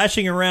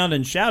 Splashing around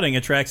and shouting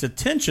attracts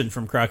attention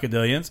from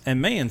crocodilians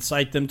and may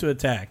incite them to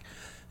attack.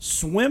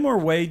 Swim or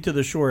wade to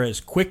the shore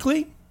as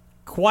quickly,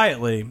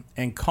 quietly,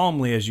 and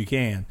calmly as you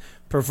can,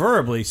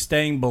 preferably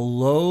staying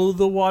below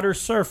the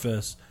water's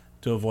surface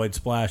to avoid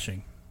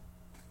splashing.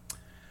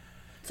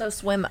 So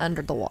swim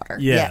under the water.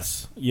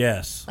 Yes.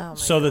 Oh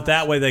so gosh.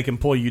 that way they can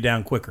pull you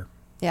down quicker.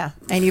 Yeah,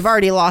 and you've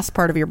already lost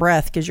part of your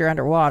breath because you're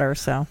underwater,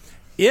 so...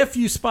 If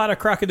you spot a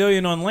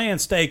crocodilian on land,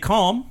 stay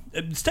calm.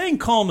 Staying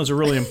calm is a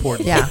really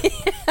important thing.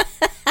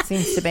 Yeah.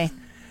 Seems to be.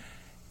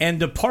 And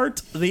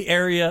depart the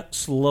area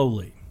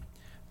slowly.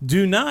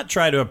 Do not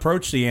try to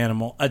approach the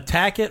animal,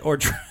 attack it, or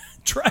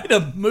try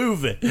to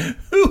move it.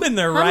 Who in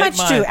their right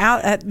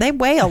mind... they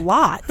weigh a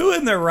lot. Who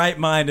in their right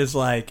mind is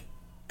like,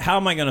 how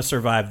am I going to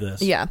survive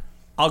this? Yeah.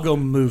 I'll go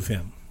move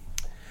him.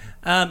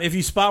 If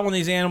you spot one of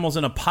these animals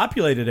in a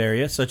populated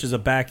area, such as a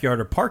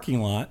backyard or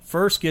parking lot,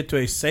 first get to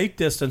a safe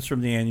distance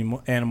from the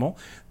animal,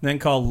 then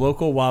call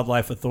local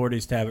wildlife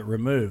authorities to have it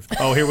removed.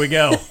 Oh, here we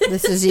go.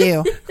 This is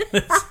you.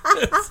 I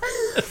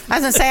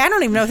was going to say, I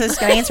don't even know if this is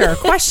going to answer our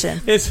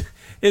question.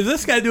 Is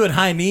this guy doing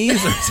high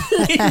knees? Or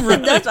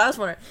That's what I was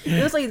wondering.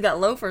 It looks like he's got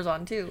loafers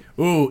on, too.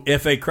 Ooh,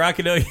 if a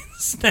crocodilian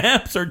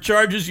snaps or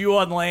charges you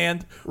on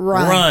land,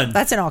 run.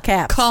 That's in all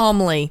caps.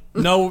 Calmly.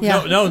 No,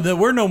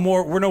 we're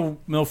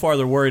no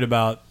farther worried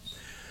about.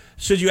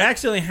 Should you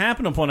accidentally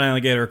happen upon an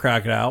alligator or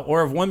crocodile,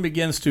 or if one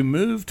begins to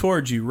move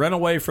towards you, run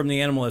away from the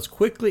animal as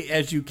quickly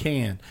as you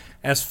can.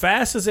 As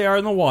fast as they are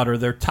in the water,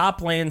 their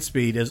top land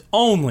speed is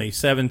only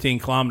 17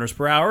 kilometers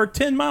per hour or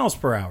 10 miles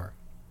per hour.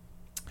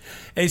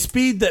 A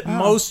speed that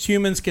most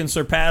humans can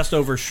surpass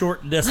over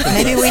short distances.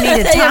 Maybe we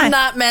need a They time. have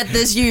not met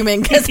this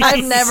human because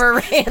I've never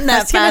ran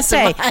that fast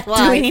in my life.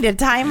 Do we need to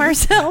time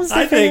ourselves?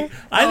 I think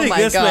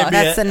this may be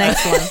That's the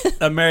next one.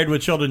 a Married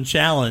with Children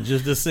challenge,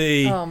 is to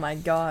see Oh my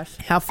gosh.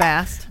 How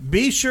fast?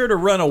 be sure to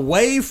run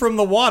away from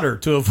the water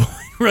to avoid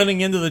running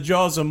into the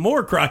jaws of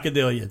more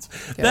crocodilians.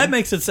 Good. That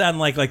makes it sound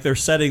like they're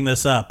setting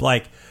this up.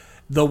 Like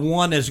the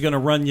one is going to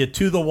run you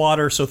to the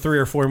water so 3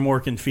 or 4 more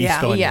can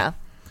feast on you. Yeah.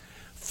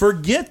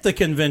 Forget the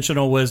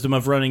conventional wisdom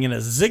of running in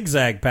a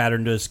zigzag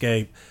pattern to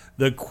escape.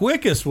 The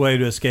quickest way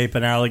to escape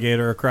an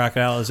alligator or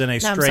crocodile is in a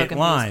straight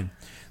line.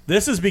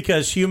 This is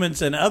because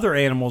humans and other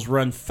animals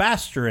run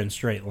faster in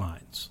straight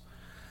lines.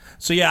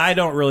 So, yeah, I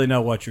don't really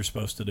know what you're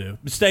supposed to do.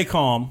 Stay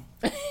calm.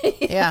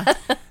 Yeah.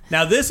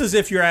 Now, this is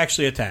if you're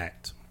actually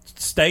attacked.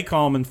 Stay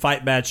calm and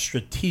fight back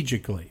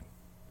strategically.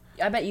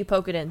 I bet you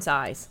poke it in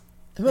size.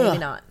 Maybe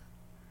not.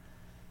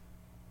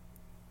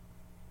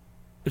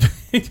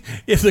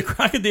 If the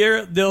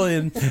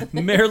crocodilian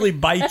merely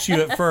bites you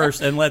at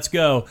first and lets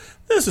go,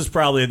 this is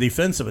probably a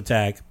defensive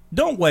attack.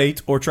 Don't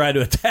wait or try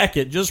to attack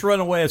it. Just run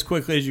away as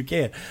quickly as you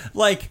can.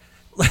 Like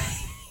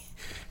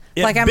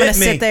I'm going to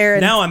sit there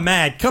and... Now I'm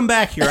mad. Come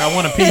back here. I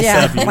want a piece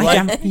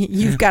of you.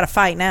 You've got to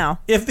fight now.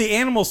 If the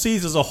animal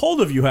seizes a hold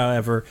of you,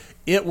 however,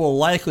 it will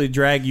likely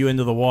drag you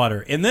into the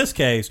water. In this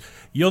case,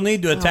 you'll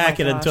need to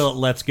attack it until it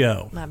lets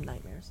go. I have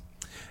nightmares.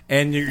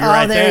 And you're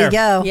right there. There you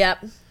go.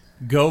 Yep.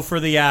 Go for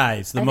the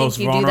eyes, the most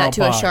vulnerable I think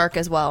you do that to part. a shark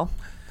as well.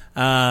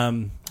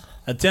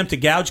 Attempt to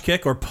gouge,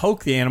 kick, or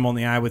poke the animal in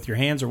the eye with your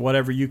hands or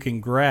whatever you can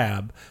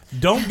grab.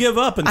 Don't give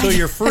up until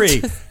you're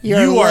free. You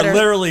are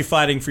literally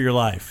fighting for your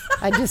life.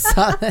 I just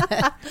saw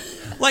that.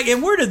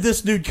 And where did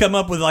this dude come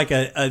up with like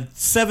a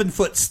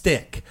 7-foot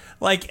stick?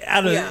 Like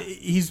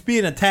he's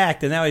being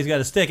attacked, and now he's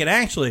got a stick. And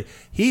actually,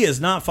 he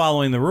is not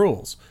following the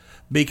rules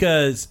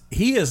because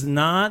he has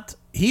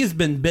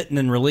been bitten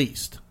and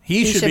released.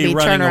 He should be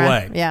running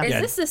away. Yeah.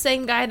 Is this the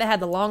same guy that had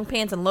the long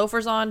pants and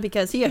loafers on?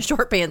 Because he has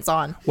short pants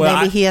on. Well,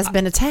 Maybe he has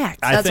been attacked.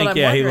 I That's think what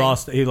I'm he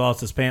wondering. lost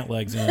his pant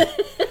legs in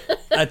it.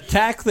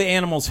 Attack the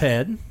animal's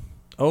head.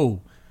 Oh,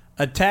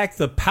 attack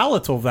the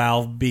palatal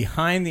valve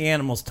behind the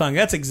animal's tongue.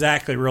 That's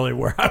exactly really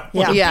where I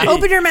want to Yeah. be.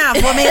 Open your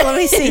mouth. Let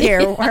me see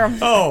here.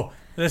 Oh,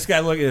 this guy,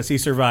 look at this. He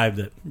survived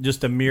it.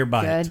 Just a mere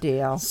bite. Good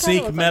deal.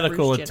 Seek like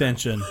medical Bruce Jenner.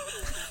 attention.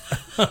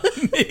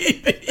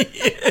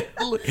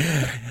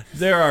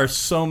 There are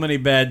so many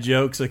bad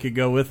jokes that could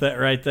go with that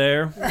right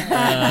there.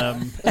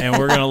 And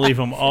we're going to leave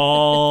them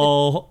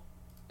all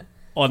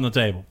on the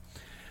table.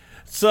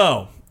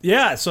 So,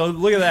 so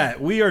look at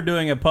that. We are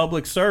doing a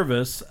public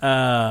service.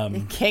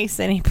 In case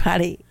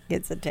anybody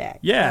gets attacked.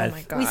 Yeah. Oh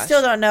my gosh. We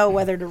still don't know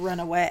whether to run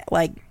away,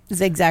 like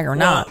zigzag or Well,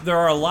 not. there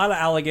are a lot of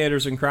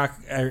alligators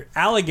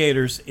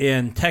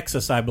in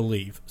Texas, I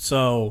believe.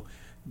 So,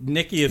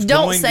 Nikki is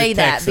Don't going say to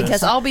that Texas.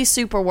 because I'll be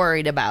super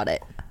worried about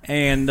it.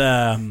 And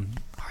Are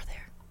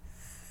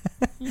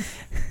there?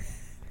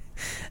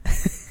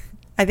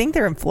 I think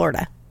they're in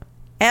Florida.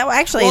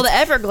 Actually, Well, the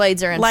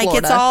Everglades are in like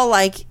Florida. it's all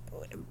like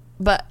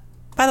But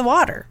by the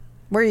water.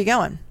 Where are you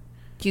going?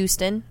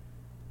 Houston.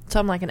 So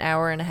I'm like an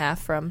hour and a half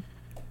from.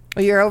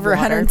 Well, you're over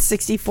Water.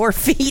 164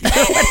 feet or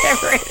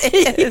whatever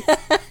it is.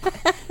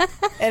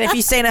 And if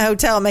you stay in a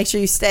hotel, make sure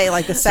you stay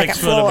like the second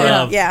 6 foot floor.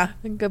 above. Yeah.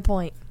 Good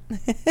point.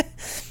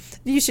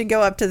 You should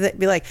go up to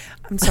be like,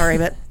 I'm sorry,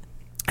 but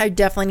I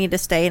definitely need to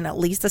stay in at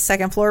least the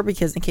second floor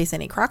because in case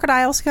any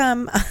crocodiles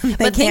come,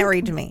 they can't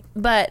reach me.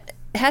 But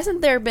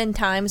hasn't there been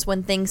times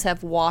when things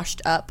have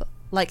washed up,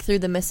 like through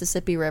the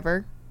Mississippi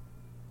River?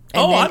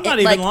 And then I'm not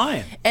even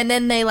lying. And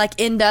then they like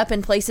end up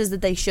in places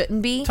that they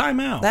shouldn't be. Time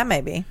out. That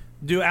may be.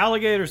 Do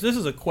alligators... This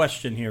is a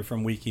question here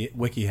from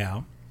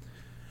WikiHow.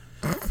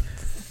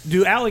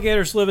 Do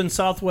alligators live in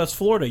southwest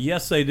Florida?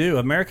 Yes, they do.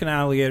 American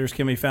alligators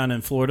can be found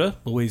in Florida,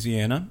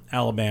 Louisiana,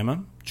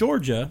 Alabama,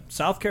 Georgia,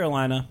 South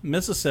Carolina,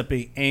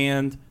 Mississippi,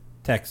 and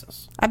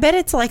Texas. I bet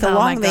it's like Oh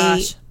my along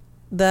gosh.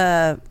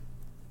 the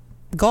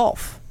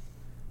Gulf.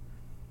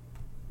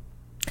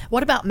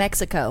 What about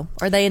Mexico?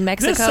 Are they in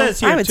Mexico? This says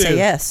here, I would too, say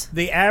yes.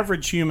 The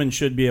average human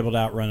should be able to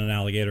outrun an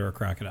alligator or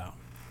crocodile.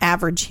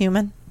 Average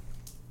human.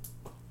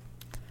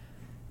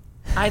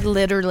 I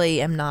literally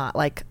am not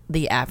like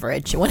the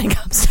average when it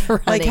comes to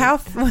running. Like how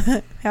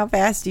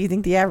fast do you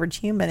think the average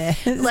human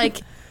is? Like,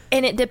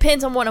 and it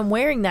depends on what I'm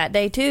wearing that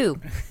day too.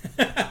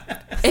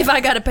 If I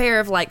got a pair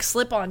of like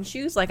slip-on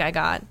shoes like I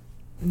got,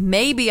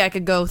 maybe I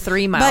could go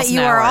 3 miles But you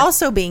an are hour.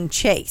 also being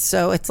chased,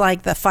 so it's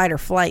like the fight or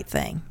flight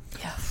thing.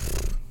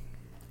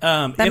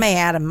 That may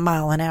add a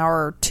mile an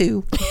hour or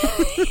 2.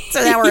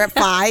 So now we're at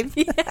 5.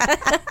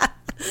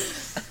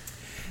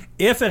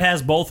 If it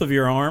has both of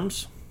your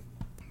arms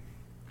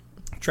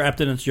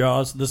trapped in its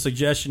jaws, the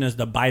suggestion is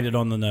to bite it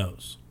on the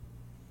nose.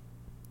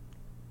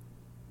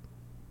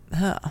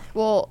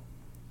 Well,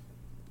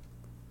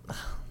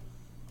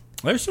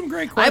 There's some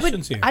great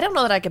questions here. I don't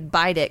know that I could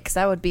bite it because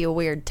that would be a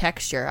weird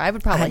texture. I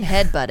would probably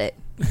headbutt it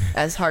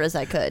as hard as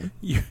I could.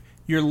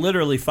 You're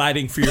literally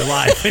fighting for your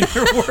life, and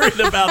you're worried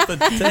about the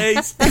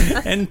taste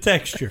and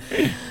texture.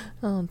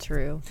 Oh,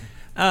 true.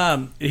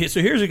 So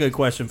here's a good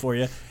question for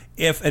you.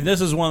 And this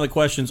is one of the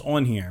questions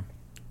on here.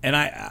 And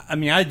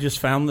I just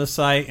found this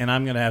site, and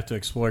I'm going to have to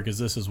explore because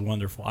this is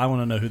wonderful. I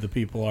want to know who the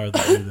people are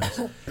that do this.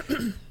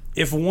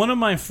 If one of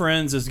my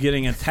friends is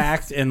getting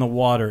attacked in the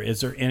water,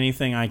 is there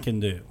anything I can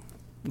do?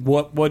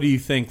 What do you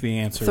think the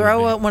answer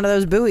Throw would be? one of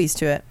those buoys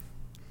to it.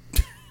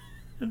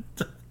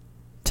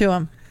 To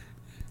him.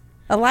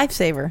 A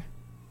lifesaver.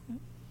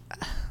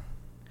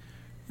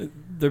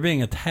 They're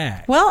being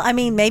attacked. Well, I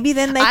mean, maybe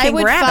then they can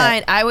grab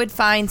it. I would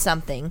find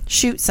something.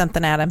 Shoot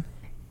something at him.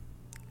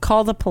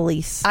 Call the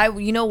police.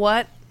 You know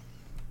what?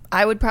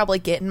 I would probably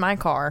get in my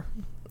car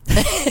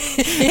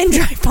And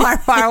drive far,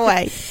 far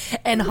away.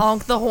 and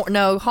honk the horn.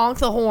 No, honk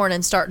the horn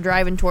and start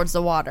driving towards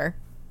the water.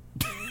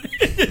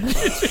 That's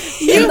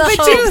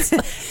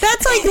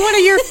like one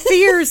of your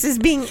fears is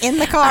being in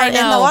the car I and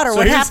in the know. water. So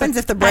What here's- happens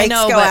if the brakes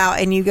know, go but out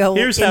and you go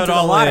Here's into how it the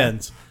all water?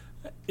 ends.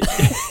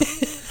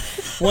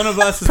 One of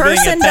us is being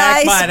Person attacked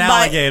dies by an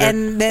alligator.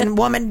 and then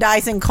woman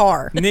dies in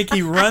car.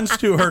 Nikki runs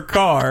to her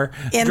car,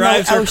 In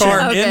drives the her ocean.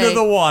 car Okay. into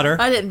the water.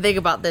 I didn't think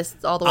about this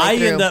all the way I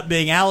through. end up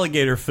being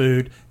alligator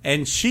food,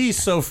 and she's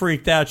so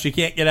freaked out she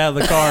can't get out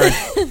of the car.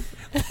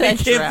 They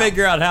can't out.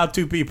 figure out how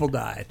 2 people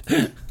died.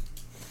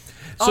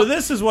 So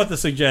this is what the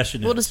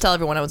suggestion is. We'll just tell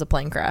everyone it was a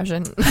plane crash.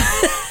 And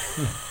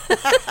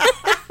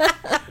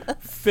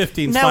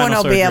 15 No spinal one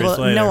will be surgeries able.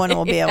 later. No one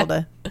will be able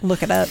to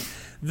look it up.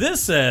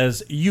 This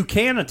says you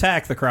can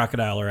attack the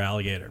crocodile or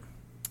alligator.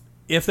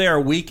 If they are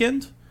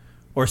weakened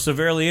or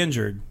severely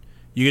injured,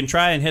 you can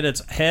try and hit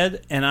its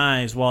head and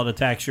eyes while it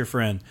attacks your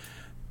friend.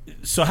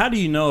 So how do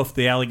you know if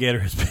the alligator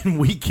has been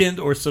weakened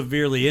or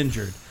severely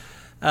injured?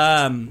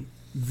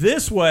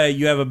 This way,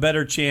 you have a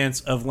better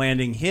chance of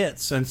landing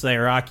hits since they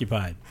are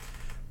occupied.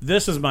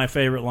 This is my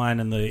favorite line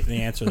in the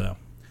answer, though.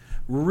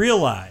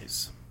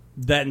 Realize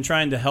that in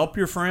trying to help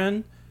your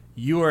friend,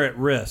 you are at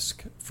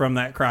risk from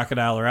that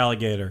crocodile or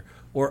alligator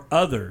or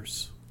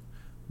others.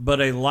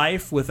 But a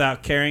life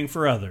without caring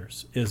for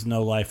others is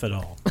no life at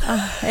all.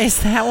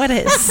 Is that what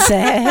it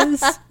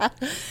says?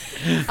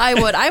 I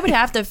would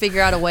have to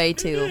figure out a way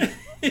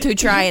to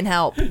try and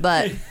help,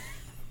 but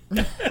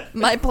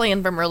my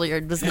plan from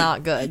earlier was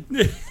not good.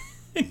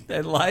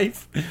 A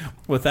life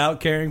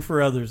without caring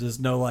for others is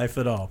no life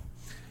at all.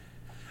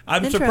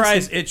 I'm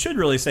surprised. It should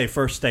really say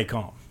first, stay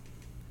calm.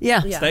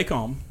 Yeah. Stay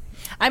calm.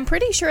 I'm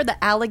pretty sure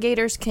the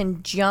alligators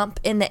can jump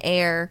in the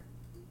air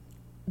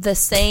the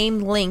same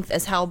length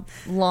as how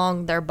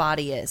long their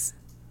body is.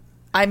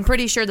 I'm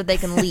pretty sure that they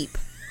can leap.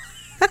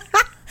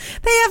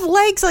 They have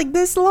legs like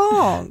this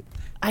long.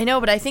 I know,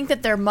 but I think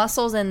that their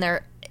muscles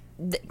and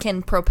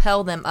can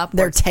propel them upwards.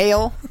 Their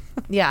tail.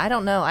 Yeah, I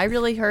don't know. I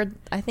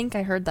think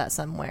I heard that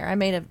somewhere. I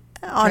made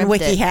on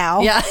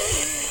WikiHow. Yeah.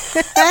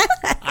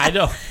 I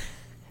don't.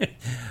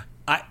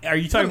 Are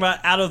you talking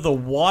about out of the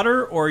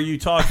water, or are you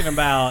talking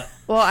about...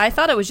 Well, I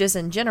thought it was just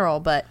in general,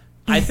 but...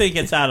 I think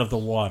it's out of the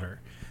water.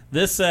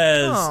 This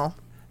says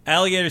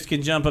alligators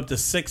can jump up to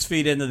 6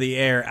 feet into the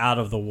air out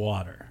of the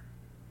water.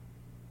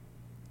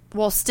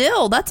 Well,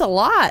 still, that's a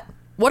lot.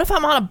 What if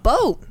I'm on a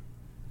boat?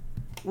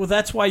 Well,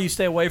 that's why you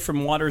stay away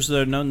from waters that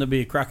are known to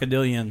be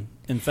crocodilian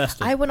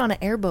infested. I went on an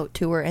airboat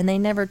tour, and they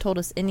never told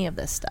us any of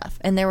this stuff.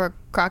 And there were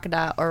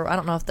crocodile, or I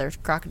don't know if there's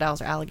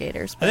crocodiles or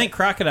alligators. I think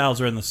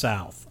crocodiles are in the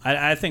south.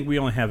 I think we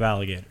only have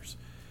alligators.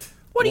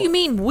 What do you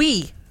mean,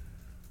 we?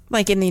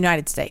 Like in the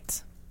United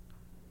States.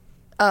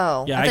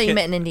 Oh, yeah, I thought you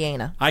meant in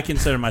Indiana. I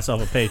consider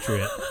myself a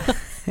patriot.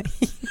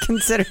 He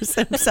considers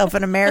himself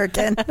an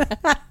American.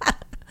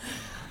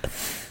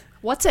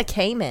 What's a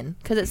caiman?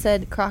 Because it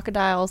said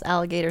crocodiles,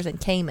 alligators, and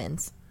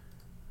caimans.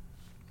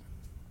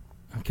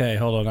 Okay,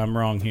 hold on. I'm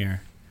wrong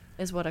here.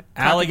 Is what a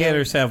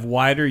alligators have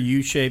wider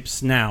U-shaped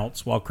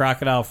snouts, while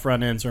crocodile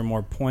front ends are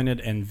more pointed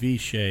and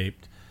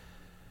V-shaped.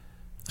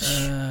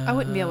 I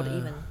wouldn't be able to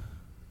even.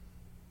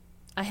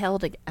 I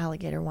held an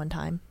alligator one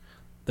time.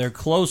 They're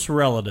close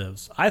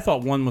relatives. I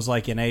thought one was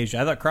like in Asia.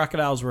 I thought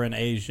crocodiles were in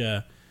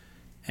Asia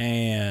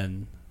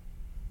and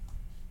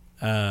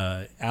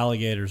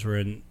alligators were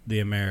in the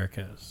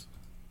Americas.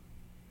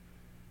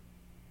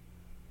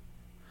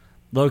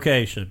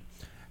 Location.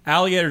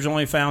 Alligators are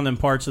only found in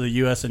parts of the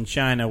U.S. and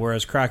China,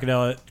 whereas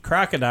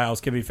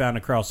crocodiles can be found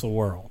across the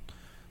world.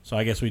 So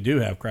I guess we do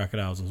have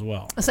crocodiles as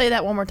well. I'll say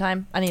that one more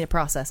time. I need to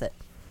process it.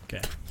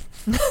 Okay.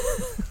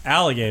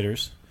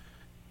 Alligators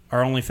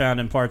are only found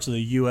in parts of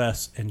the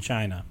U.S. and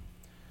China,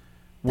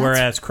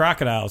 whereas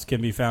crocodiles can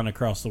be found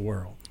across the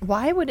world.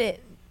 Why would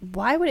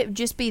it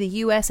just be the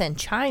U.S. and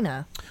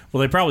China?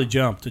 Well, they probably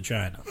jumped to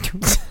China.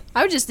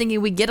 I was just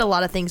thinking we get a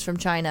lot of things from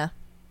China.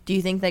 Do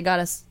you think they got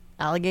us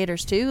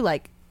alligators too?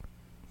 Like,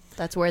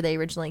 that's where they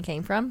originally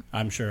came from?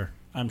 I'm sure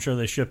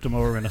they shipped them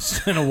over in a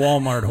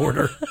Walmart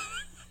order.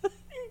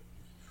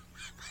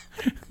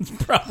 It's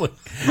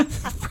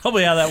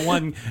probably how that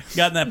one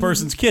got in that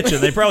person's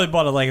kitchen. They probably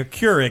bought like a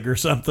Keurig or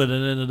something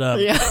and ended up.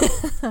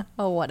 Yeah.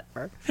 Oh,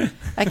 whatever.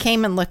 A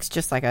caiman looks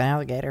just like an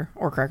alligator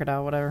or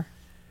crocodile, whatever.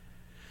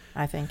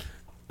 I think.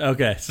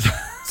 Okay.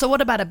 So what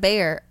about a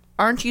bear?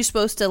 Aren't you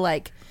supposed to,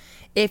 like,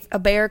 if a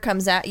bear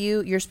comes at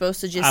you, you're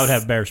supposed to just... I would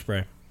have bear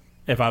spray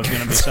if I was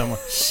going to be someone.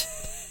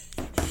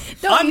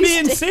 I'm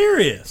being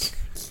serious.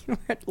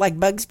 Like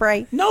bug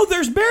spray? No,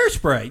 there's bear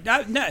spray.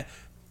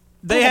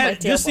 They had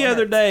just the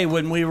other day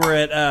when we were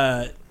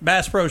at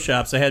Bass Pro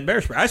Shops. They had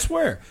bear spray. I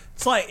swear,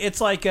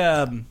 it's like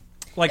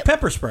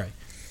pepper spray.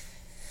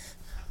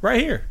 Right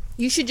here.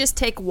 You should just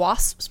take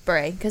wasp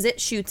spray because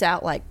it shoots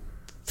out like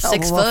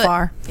 6 foot.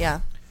 Far.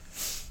 Yeah.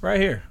 Right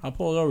here. I'll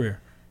pull it over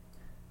here.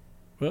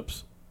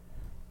 Whoops.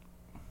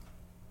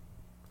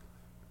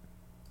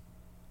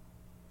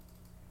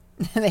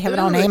 They have it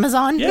on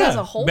Amazon? Yeah. It has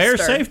a holster. Bear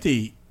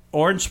safety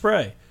orange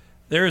spray.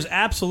 There is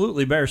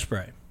absolutely bear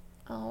spray.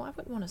 Oh, I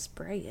wouldn't want to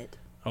spray it.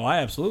 Oh, I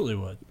absolutely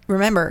would.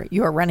 Remember,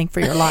 you are running for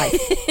your life.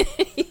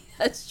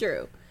 That's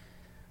true.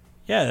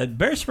 Yeah,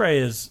 bear spray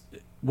is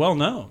well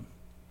known.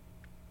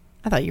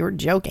 I thought you were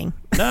joking.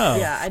 No.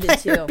 Yeah, I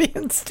did You're too.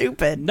 being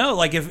stupid. No,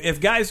 like if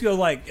guys go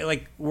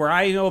like where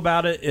I know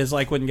about it is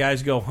like when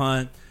guys go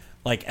hunt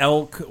like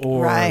elk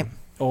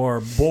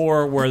or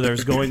boar where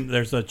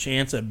there's a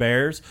chance at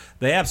bears,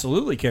 they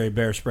absolutely carry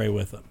bear spray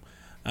with them.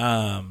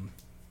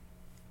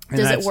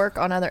 Does it work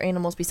on other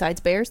animals besides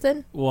bears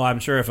then? Well, I'm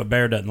sure if a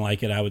bear doesn't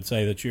like it, I would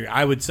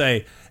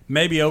say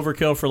maybe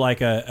overkill for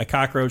like a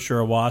cockroach or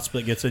a wasp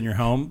that gets in your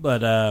home,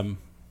 but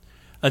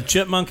a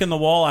chipmunk in the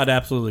wall, I'd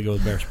absolutely go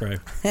with bear spray.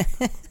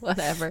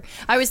 Whatever.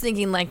 I was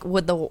thinking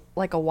would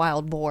a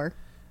wild boar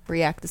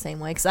react the same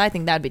way? Because I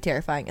think that'd be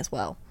terrifying as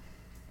well.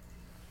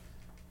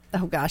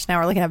 Oh gosh, now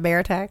we're looking at bear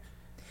attack.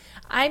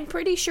 I'm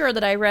pretty sure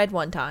that I read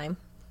one time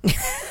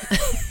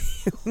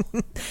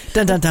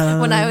Dun dun dun.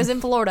 when I was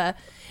in Florida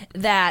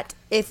that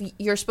if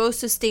you're supposed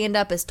to stand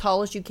up as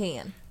tall as you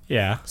can.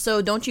 Yeah.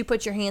 So don't you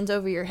put your hands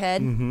over your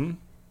head? Mm-hmm.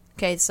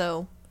 Okay,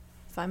 so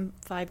if I'm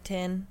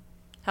 5'10",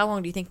 How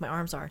long do you think my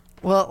arms are?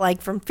 Well,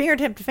 like from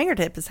fingertip to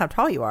fingertip is how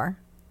tall you are.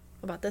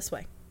 About this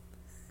way.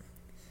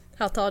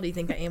 How tall do you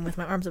think I am with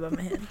my arms above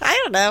my head? I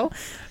don't know.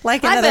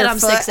 Like I another bet I'm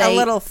foot,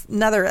 6'8".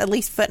 another at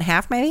least foot and a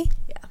half, maybe.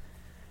 Yeah.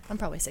 I'm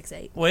probably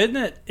 6'8". Well,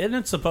 isn't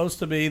it supposed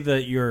to be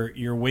that your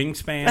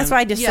wingspan? That's what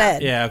I just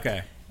said. Yeah,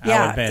 okay.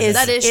 Yeah,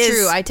 That is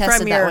true. I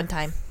tested from that your- one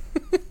time.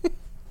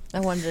 I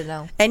wanted to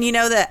know. And you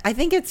know that I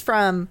think it's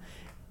from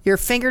your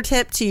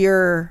fingertip to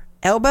your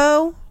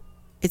elbow.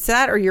 It's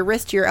that, or your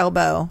wrist to your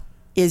elbow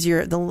is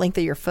the length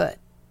of your foot.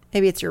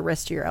 Maybe it's your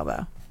wrist to your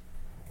elbow.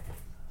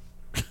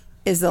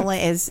 Is the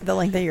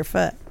length of your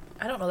foot.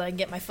 I don't know that I can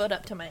get my foot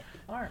up to my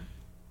arm.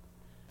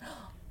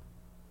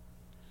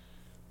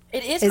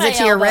 It is. Is my it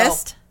to your elbow.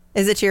 wrist?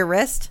 Is it to your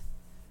wrist?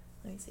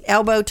 Let me see.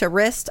 Elbow to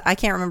wrist? I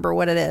can't remember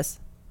what it is.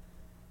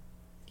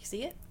 You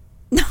see it?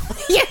 No,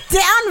 you're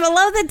down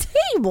below the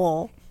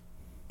table.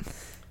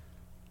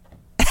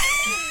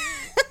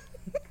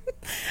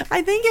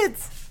 I think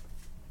it's.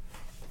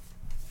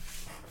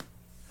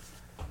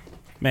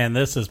 Man,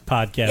 this is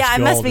podcast Yeah, it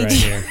gold must be. right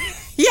here.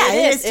 Yeah, It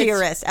it is. is to your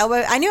It's- wrist.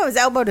 Elbow. I knew it was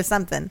elbow to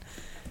something.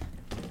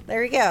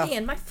 There you go.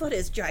 Man, my foot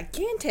is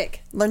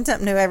gigantic. Learn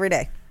something new every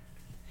day.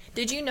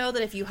 Did you know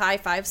that if you high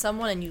five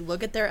someone and you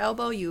look at their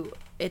elbow,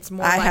 it's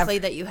more I have- likely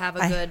that you have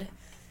a good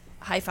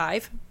high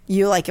five?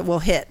 You like it will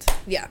hit.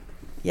 Yeah.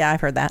 Yeah,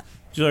 I've heard that.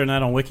 Did you learn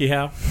that on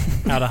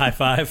WikiHow? How to high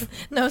five?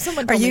 No,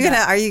 someone Are told you me gonna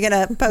that. Are you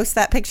gonna post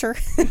that picture?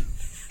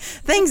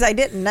 Things I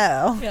didn't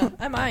know. Yeah,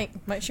 I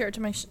might share it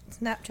to my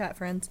Snapchat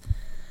friends.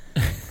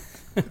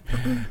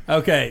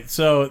 Okay,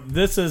 so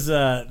this is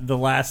the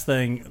last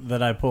thing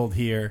that I pulled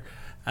here.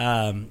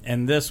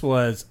 And this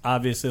was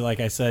obviously, like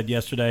I said,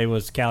 yesterday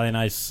was Callie and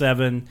I's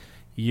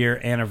 7-year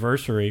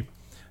anniversary.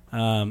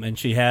 And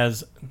she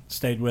has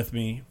stayed with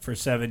me for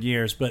 7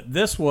 years. But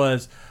this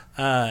was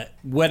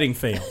wedding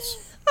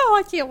fails, Oh,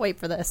 I can't wait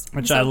for this.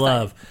 which I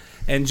love.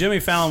 And Jimmy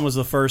Fallon was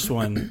the first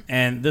one.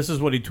 And this is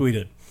what he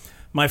tweeted.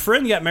 My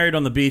friend got married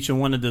on the beach and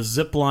wanted to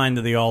zip line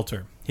to the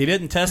altar. He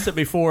didn't test it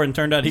before and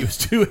turned out he was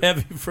too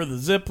heavy for the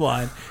zip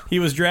line. He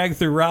was dragged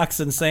through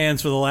rocks and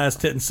sands for the last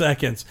 10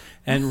 seconds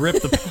and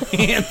ripped the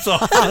pants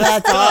off.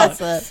 That's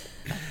awesome.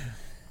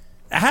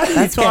 How do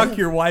you talk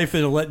your wife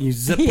into letting you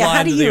zip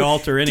line to the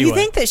altar anyway? Do you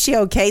think that she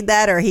okayed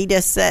that, or he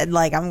just said,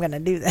 like, I'm going to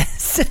do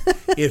this?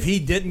 If he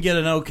didn't get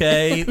an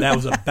okay, that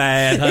was a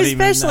bad honeymoon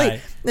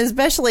night.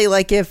 Especially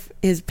like if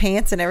his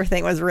pants and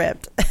everything was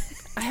ripped.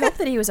 I hope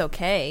that he was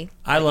okay.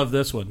 I love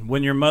this one.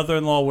 When your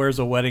mother-in-law wears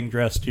a wedding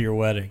dress to your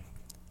wedding.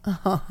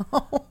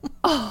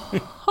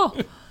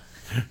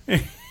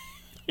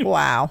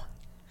 Wow.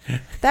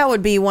 That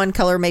would be one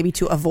color maybe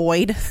to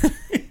avoid.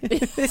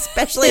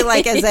 Especially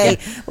like as a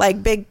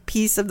like big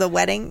piece of the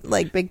wedding,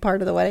 like big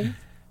part of the wedding.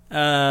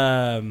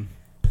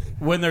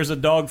 When there's a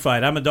dog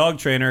fight. I'm a dog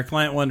trainer. A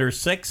client wanted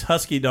 6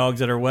 husky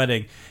dogs at her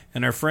wedding,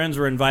 and her friends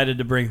were invited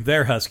to bring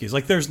their huskies.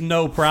 Like, there's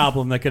no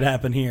problem that could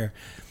happen here.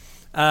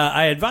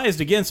 I advised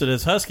against it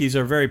as huskies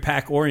are very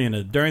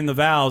pack-oriented. During the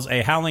vows,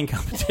 a howling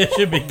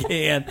competition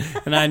began,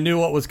 and I knew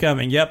what was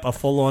coming. Yep, a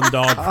full-on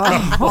dog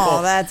rumble.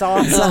 Oh, that's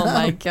awesome. Oh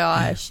my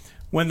gosh.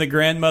 When the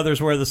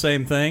grandmothers wear the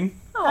same thing.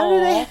 How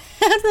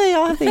do they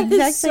all have the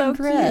exact so same cute.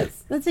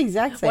 dress? That's the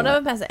exact same. One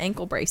of them has an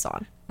ankle brace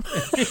on.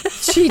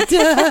 She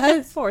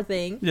does. Poor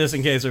thing. Just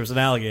in case there was an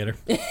alligator.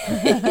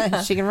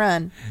 She can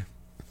run.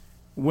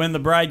 When the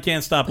bride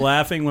can't stop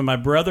laughing. When my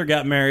brother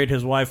got married,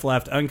 his wife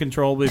laughed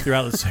uncontrollably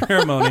throughout the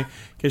ceremony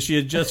because she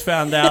had just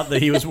found out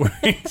that he was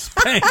wearing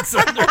Spanx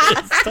under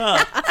his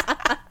top.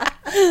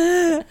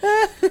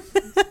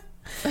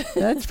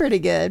 That's pretty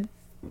good.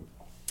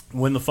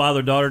 When the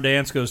father-daughter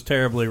dance goes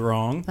terribly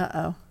wrong.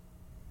 Uh-oh.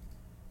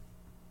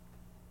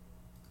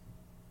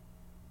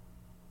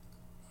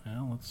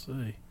 Well, let's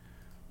see.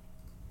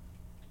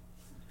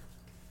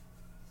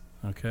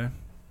 Okay.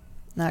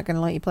 Not going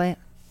to let you play it?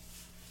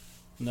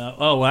 No.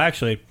 Oh, well,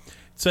 actually, it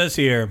says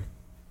here,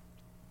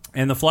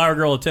 and the flower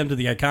girl attempted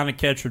the iconic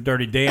catch of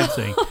Dirty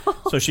Dancing,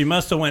 so she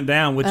must have went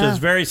down, which is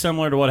very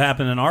similar to what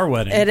happened in our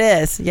wedding. It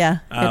is, yeah.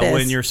 It is.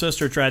 When your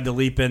sister tried to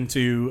leap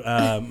into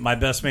my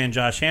best man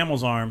Josh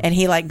Hamill's arm. And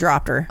he, like,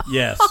 dropped her.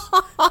 Yes.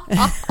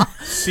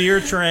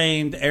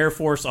 SEER-trained Air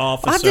Force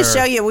officer. I'll have to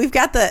show you. We've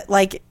got the,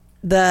 like,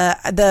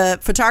 the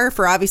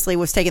photographer obviously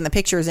was taking the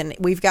pictures, and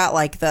we've got,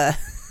 like, the...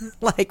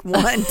 like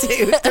 1,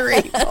 2,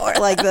 3, 4,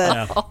 like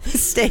the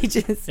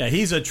stages. Yeah,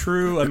 he's a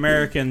true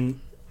American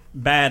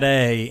bad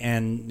A,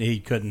 and he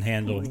couldn't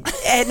handle.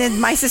 And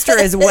then my sister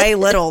is way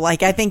little.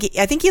 Like I think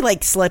he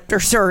like slipped or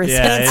his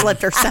hand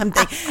slipped or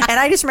something. And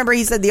I just remember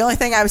he said the only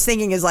thing I was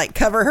thinking is like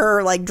cover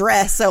her like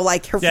dress, so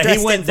like her dress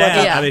he went didn't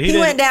flip. down. Yeah. I mean, He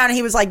went down, and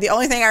he was like, the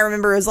only thing I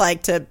remember is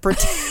like to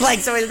pretend, like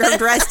so her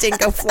dress didn't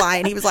go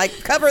flying. He was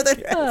like, cover the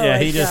dress. Yeah,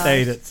 he just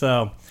ate it.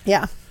 So.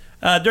 Yeah.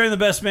 During the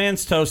best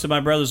man's toast at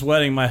my brother's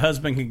wedding, my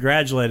husband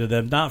congratulated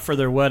them, not for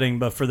their wedding,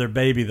 but for their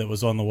baby that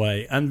was on the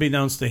way.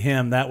 Unbeknownst to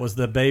him, that was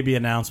the baby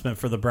announcement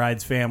for the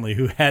bride's family,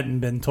 who hadn't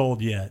been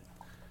told yet.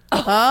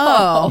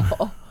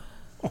 Oh.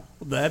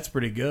 That's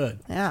pretty good.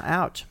 Yeah,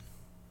 ouch.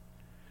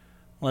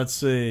 Let's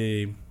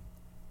see.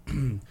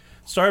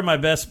 Started my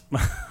best...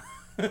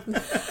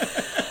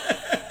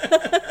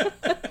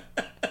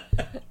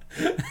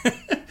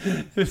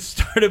 It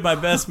started my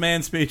best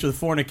man speech with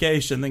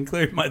fornication, then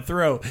cleared my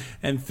throat,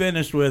 and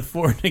finished with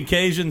for an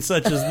occasion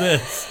such as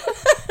this.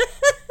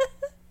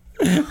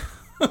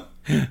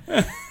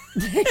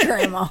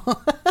 Grandma.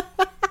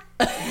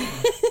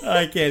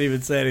 I can't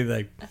even say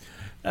anything.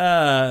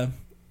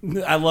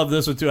 I love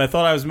this one too. I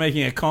thought I was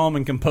making a calm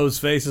and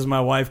composed face as my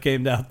wife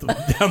came down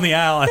the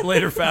aisle. I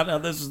later found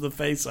out this is the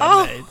face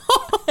I made.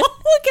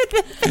 Look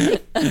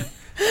at this.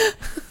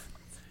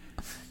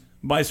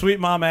 My sweet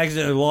mom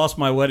accidentally lost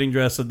my wedding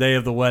dress the day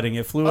of the wedding.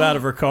 It flew out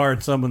of her car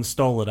and someone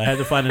stole it. I had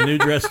to find a new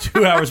dress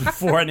 2 hours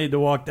before I needed to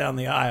walk down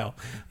the aisle.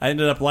 I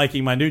ended up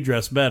liking my new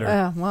dress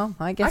better. Well,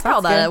 I guess I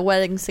call that's that good. a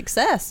wedding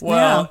success.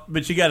 Well,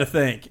 but you got to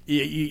think,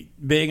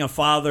 being a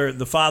father,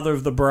 the father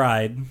of the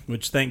bride,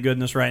 which thank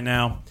goodness right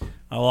now,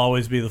 I'll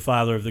always be the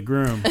father of the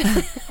groom.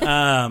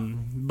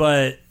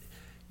 But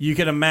you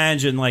can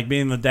imagine like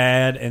being the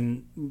dad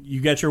and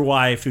you got your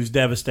wife who's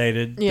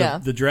devastated. Yeah.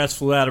 The dress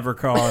flew out of her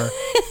car.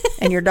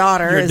 And your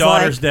daughter Your is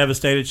daughter's like,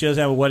 devastated. She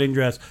doesn't have a wedding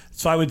dress.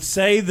 So I would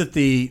say that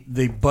the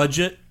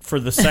budget for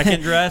the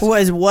second dress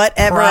was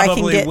whatever I can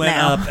probably get went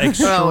now. up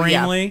extremely. Oh,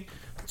 yeah.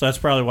 So that's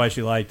probably why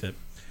she liked it.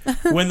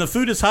 When the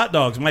food is hot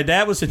dogs, my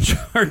dad was in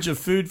charge of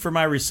food for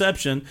my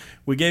reception.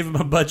 We gave him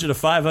a budget of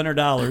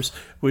 $500.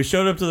 We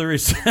showed up to the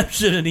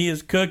reception, and he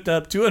has cooked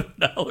up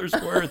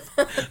 $200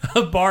 worth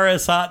of Bar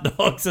S hot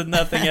dogs and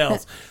nothing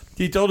else.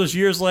 He told us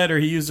years later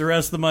he used the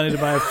rest of the money to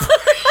buy a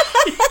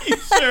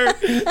freezer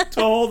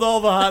to hold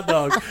all the hot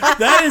dogs.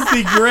 That is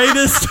the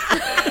greatest.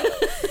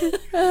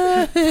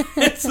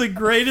 It's the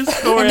greatest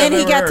story And then I've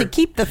he ever got heard. to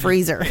keep the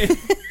freezer.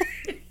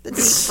 The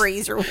deep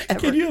freezer, whatever.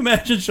 Can you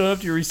imagine showing up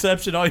to your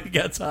reception, all you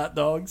got's hot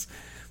dogs?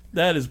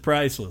 That is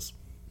priceless.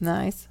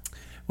 Nice.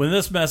 When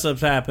this mess up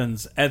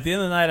happens, at the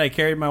end of the night, I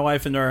carried my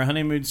wife into our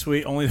honeymoon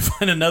suite only to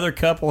find another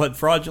couple had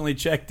fraudulently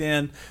checked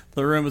in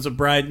the room as a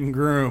bride and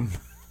groom.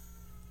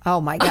 Oh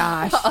my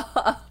gosh.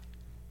 Got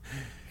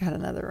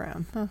another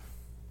round. Huh.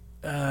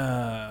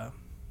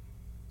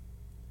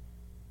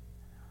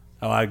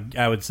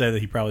 I would say that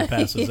he probably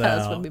passes yeah, out.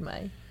 that's would be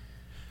my.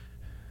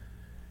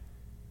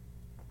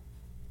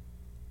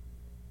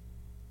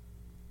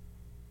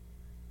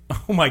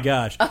 Oh my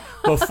gosh.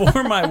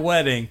 Before my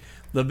wedding,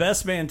 the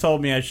best man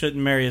told me I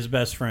shouldn't marry his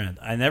best friend.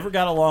 I never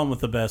got along with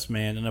the best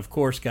man and, of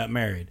course, got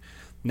married.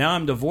 Now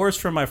I'm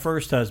divorced from my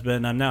first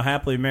husband. I'm now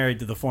happily married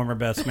to the former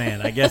best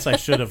man. I guess I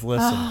should have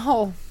listened.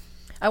 Oh,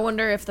 I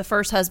wonder if the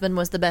first husband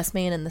was the best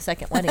man in the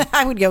second wedding.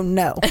 I would go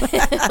no.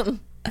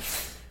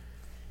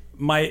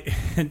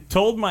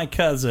 Told my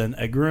cousin,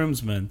 a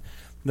groomsman,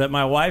 that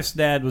my wife's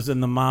dad was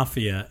in the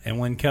mafia, and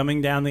when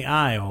coming down the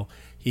aisle,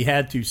 he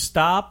had to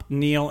stop,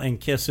 kneel, and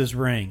kiss his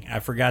ring. I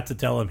forgot to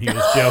tell him he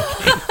was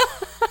joking.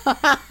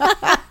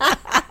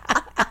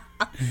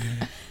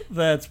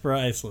 That's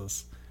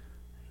priceless.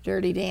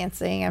 Dirty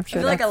Dancing. I'm I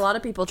sure feel like a that's- lot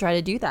of people try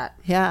to do that.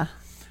 Yeah.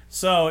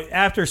 So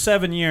after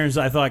 7 years,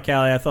 I thought,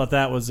 Callie,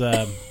 that was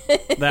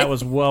that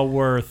was well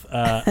worth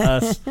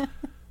us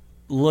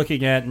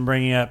looking at and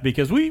bringing up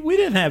because we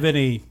didn't have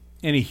any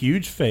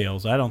huge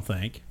fails. I don't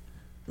think.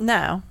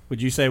 No.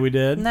 Would you say we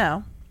did?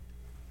 No.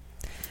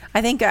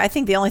 I think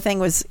the only thing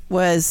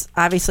was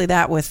obviously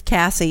that with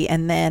Cassie,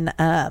 and then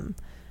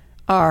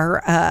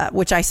our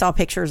which I saw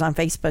pictures on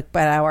Facebook,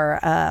 but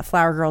our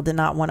flower girl did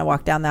not want to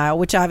walk down the aisle,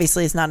 which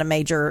obviously is not a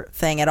major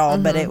thing at all,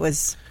 but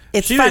it's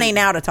She funny didn't-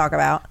 now to talk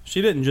about.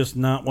 She didn't just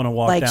not want to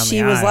walk Like down the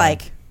she aisle. was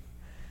like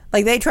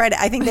they tried.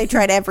 I think they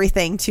tried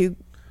everything to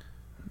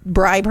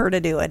bribe her to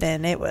do it,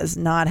 and it was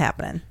not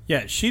happening.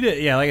 Yeah, she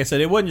did. Yeah, like I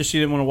said, it wasn't just she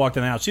didn't want to walk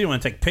down the aisle. She didn't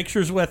want to take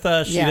pictures with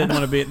us. She Yeah. didn't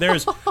want to be.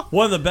 There's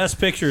one of the best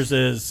pictures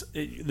there's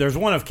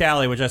one of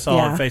Callie, which I saw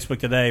on Facebook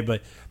today,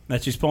 but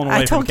that she's pulling away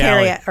I told from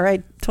Callie. Carrie, or I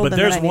told But them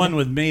there's that I one needed-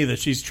 with me that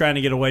she's trying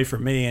to get away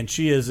from me, and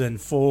she is in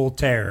full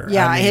terror.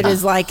 Yeah, I mean, it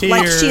is like she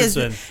tears is.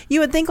 and- You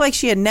would think like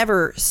she had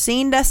never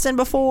seen Dustin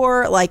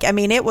before. Like, I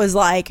mean, it was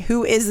like,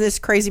 who is this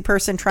crazy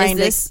person trying Is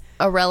this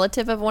a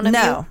relative of one of you?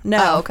 No,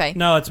 no. Oh, okay.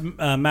 No, it's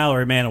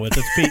Mallory Manowitz.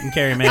 It's Pete and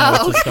Carrie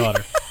Manowitz's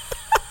daughter.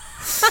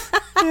 to?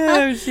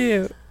 Oh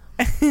shoot!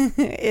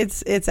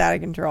 It's out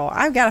of control.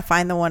 I've got to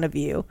find the one of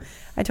you.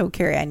 I told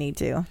Carrie I need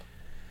to.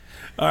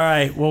 All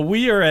right. Well,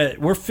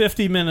 we're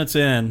 50 minutes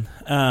in,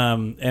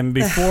 and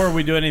before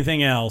we do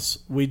anything else,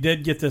 we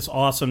did get this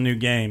awesome new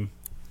game.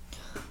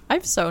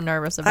 I'm so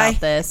nervous about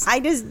this. I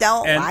just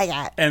don't like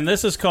it. And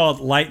this is called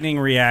Lightning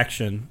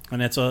Reaction,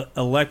 and it's an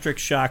electric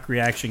shock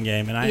reaction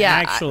game. And I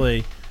actually,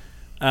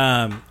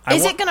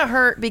 Is it going to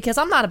hurt? Because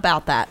I'm not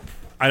about that.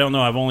 I don't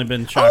know. I've only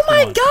been shocked. Oh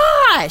my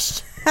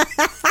once.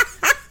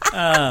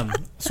 gosh!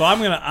 So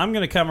I'm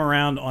gonna come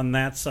around on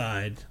that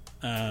side,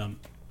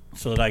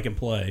 so that I can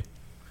play.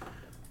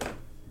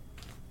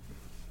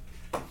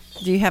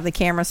 Do you have the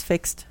cameras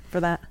fixed for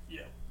that?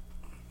 Yeah.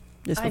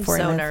 Just I'm before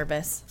you so move?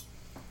 nervous.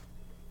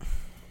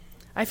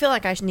 I feel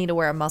like I should need to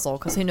wear a muzzle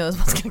because who knows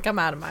what's going to come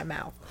out of my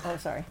mouth. Oh,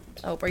 sorry.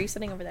 Oh, are you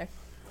sitting over there?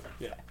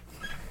 Yeah.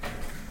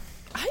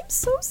 I'm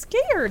so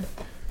scared.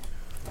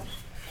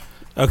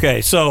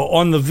 Okay, so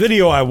on the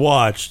video I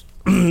watched,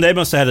 they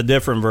must have had a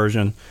different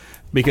version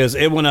because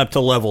it went up to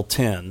level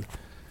 10.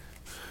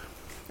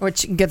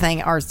 Which, good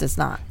thing ours does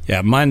not.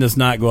 Yeah, mine does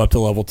not go up to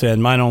level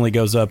 10. Mine only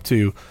goes up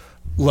to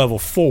level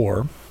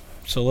 4.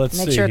 So let's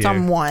see. Make sure it's here.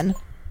 on 1.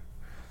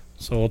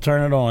 So we'll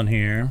turn it on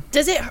here.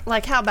 Does it,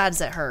 like, how bad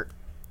does it hurt?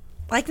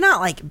 Like,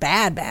 not like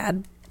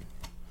bad.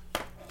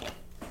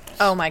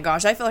 Oh my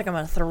gosh, I feel like I'm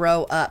going to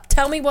throw up.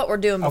 Tell me what we're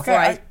doing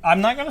before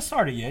I'm not going to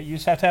start it yet. You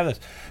just have to have this.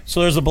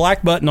 So there's a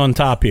black button on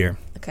top here.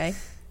 Okay.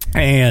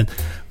 And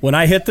when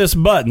I hit this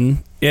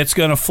button, it's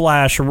going to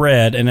flash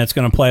red and it's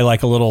going to play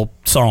like a little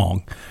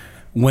song.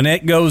 When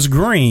it goes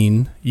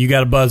green, you got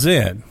to buzz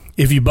in.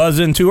 If you buzz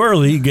in too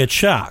early, you get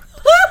shocked.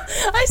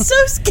 I'm so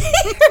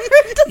scared.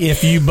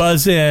 If you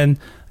buzz in,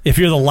 if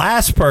you're the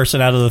last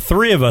person out of the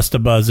 3 of us to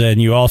buzz in,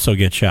 you also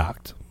get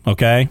shocked.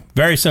 Okay?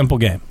 Very simple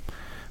game.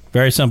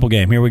 Very simple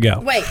game. Here we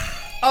go. Wait.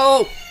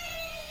 Oh.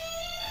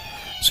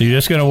 So you're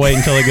just going to wait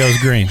until it goes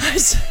green.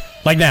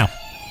 Like now.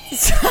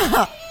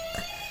 Stop.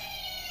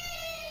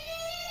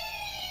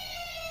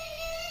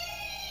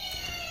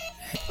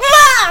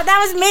 Ah, that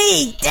was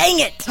me. Dang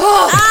it.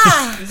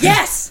 Oh.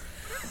 Yes.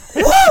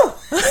 Woo.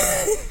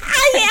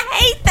 I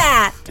hate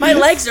that. My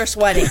legs are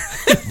sweating.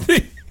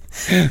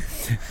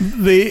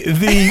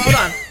 Hold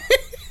on.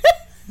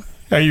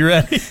 Are you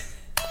ready?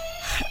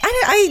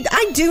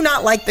 I do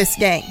not like this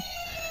game.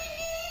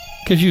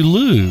 Because you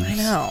lose. I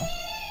know.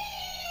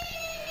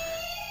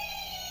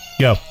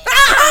 Go.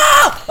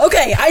 Ah!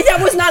 Okay, that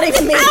was not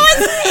even me.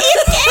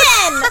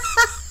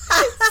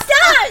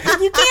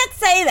 Stop! You can't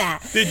say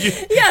that.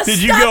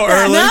 Did you go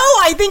early? No,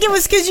 I think it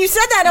was because you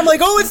said that. I'm like,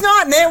 oh, it's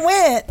not, and then it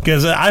went.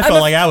 Because I felt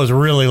like I was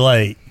really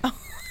late.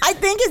 I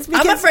think it's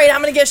because I'm afraid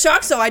I'm going to get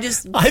shocked, so I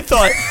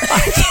thought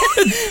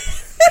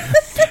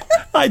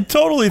I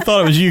totally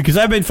thought it was you because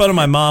I made fun of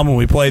my mom when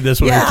we played this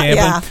when we were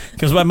camping.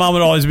 Because my mom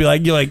would always be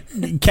like,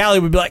 Callie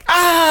would be like,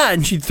 ah,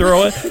 and she'd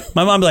throw it.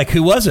 My mom would be like,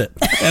 who was it?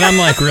 And I'm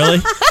like, really?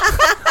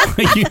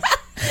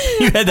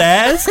 you had to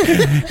ask?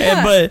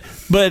 And,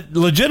 but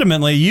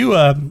legitimately,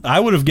 I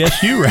would have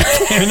guessed you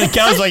right. And then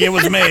Callie's like, it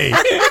was me.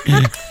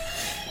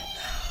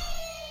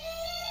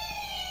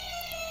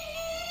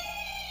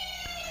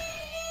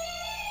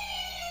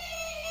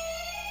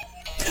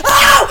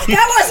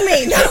 that was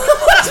me. That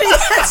was me.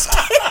 That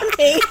scared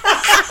me.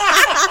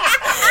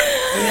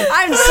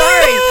 I'm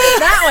sorry.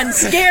 That one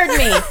scared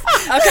me.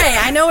 Okay,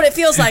 I know what it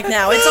feels like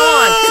now. It's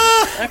on.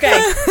 Okay.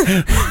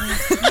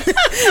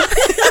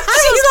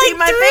 I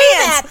my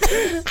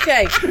pants.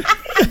 Okay.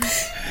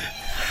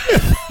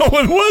 That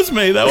one was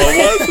me. That one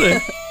was me.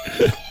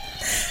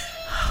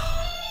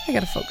 I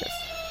gotta focus.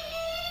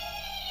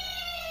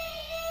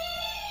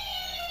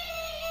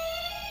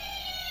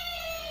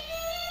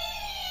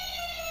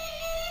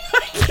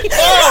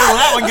 Oh,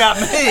 that one got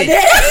me.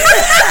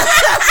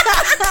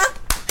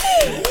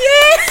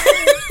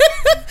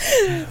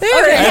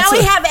 Okay, now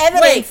we have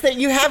evidence that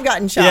you have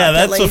gotten shot. Yeah,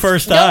 that's the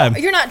first time. No,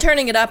 you're not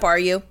turning it up, are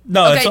you?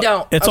 No, okay,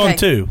 don't. It's okay. on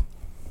 2.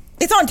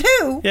 It's on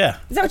 2? Yeah.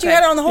 Is that what you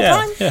had on the whole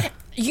time? Yeah.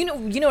 You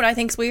know what I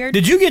think's weird?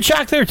 Did you get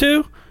shocked there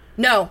too?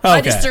 No, Okay.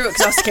 I just threw it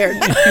because I was scared.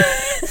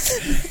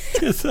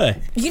 Just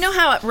say. You know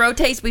how it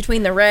rotates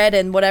between the red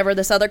and whatever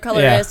this other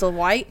color Yeah. is, the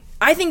white?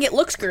 I think it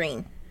looks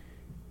green.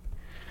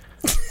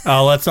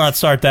 Oh, let's not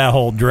start that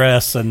whole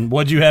dress. And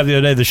what'd you have the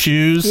other day? The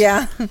shoes?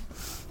 Yeah.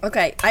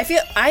 Okay, I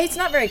feel it's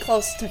not very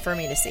close for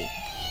me to see.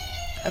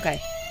 Okay.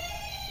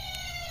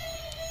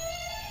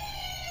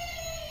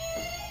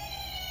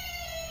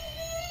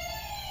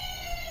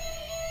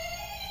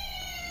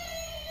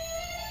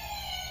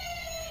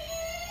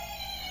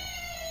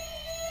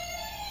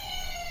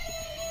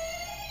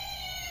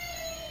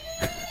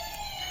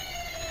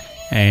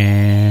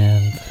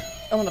 And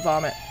I want to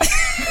vomit.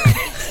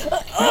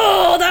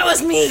 Oh, that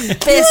was me.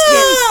 Biscuits.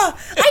 I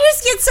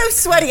just get so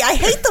sweaty. I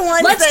hate the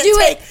ones Let's that do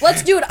take... it.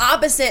 Let's do it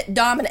opposite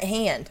dominant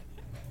hand.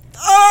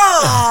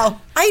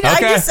 Oh. I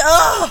just...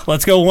 Oh.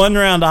 let's go one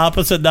round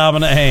opposite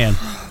dominant hand.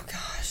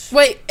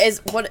 Wait,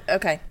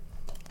 okay.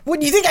 What,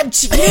 do you think I'm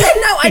cheating?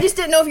 No, I just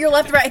didn't know if you're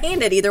left or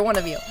right-handed, either one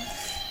of you.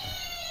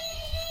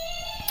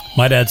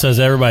 My dad says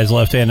everybody's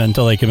left-handed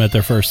until they commit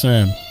their first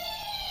sin.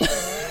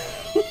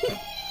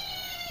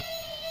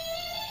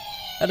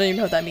 I don't even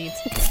know what that means.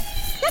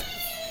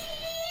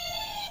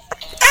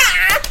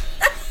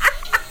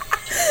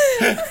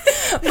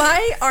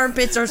 My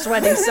armpits are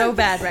sweating so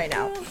bad right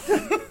now.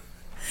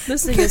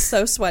 This thing is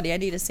so sweaty. I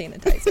need to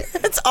sanitize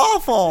it. That's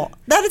awful.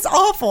 That is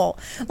awful.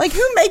 Like,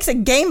 who makes a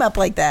game up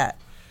like that?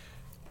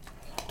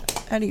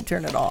 How do you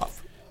turn it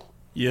off?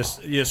 You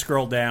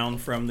scroll down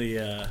from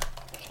the,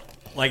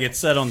 like it's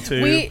set on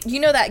 2. You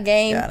know that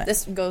game? Got it.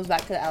 This goes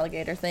back to the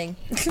alligator thing.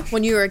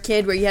 When you were a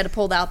kid where you had to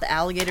pull out the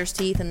alligator's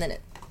teeth and then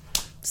it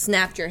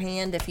snapped your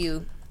hand if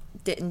you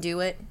didn't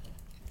do it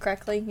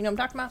correctly. You know what I'm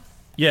talking about?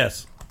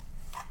 Yes.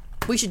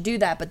 We should do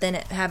that, but then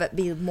have it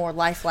be more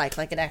lifelike,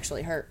 like it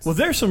actually hurts. Well,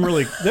 there's some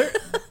really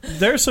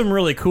there's some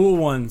really cool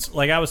ones.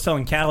 Like I was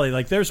telling Callie,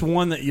 like there's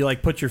one that you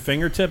like put your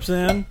fingertips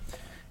in,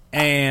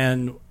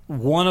 and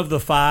one of the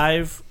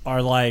 5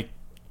 are like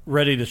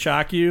ready to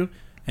shock you,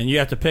 and you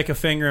have to pick a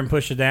finger and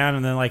push it down,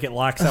 and then like it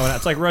locks out.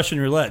 It's like Russian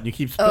roulette, and you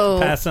keep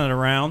passing it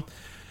around.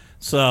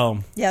 So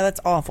yeah, that's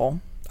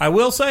awful. I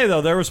will say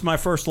though, there was my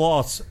first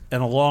loss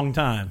in a long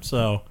time.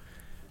 So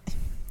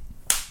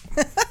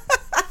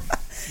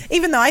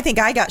even though I think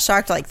I got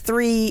shocked like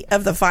 3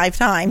 of the 5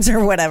 times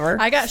or whatever.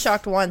 I got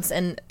shocked once,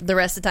 and the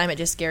rest of the time it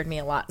just scared me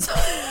a lot. So.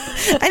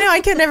 I know,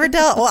 I could never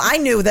tell. Well, I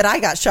knew that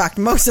I got shocked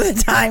most of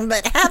the time,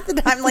 but half the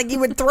time, like, you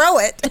would throw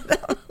it.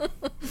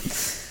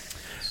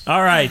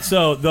 All right,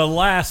 so the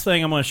last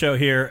thing I'm going to show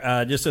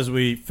here, just as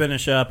we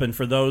finish up, and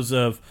for those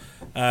of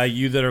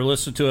you that are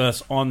listening to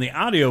us on the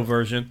audio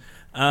version,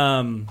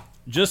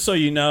 just so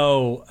you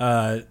know,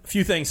 a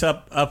few things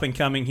up and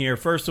coming here.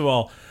 First of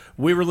all,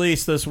 we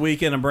released this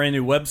weekend a brand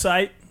new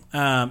website,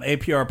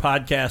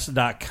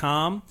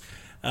 aprpodcast.com.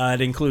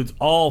 It includes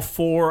all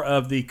 4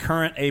 of the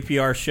current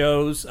APR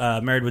shows,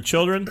 Married with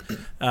Children,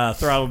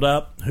 Throttled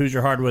Up, Who's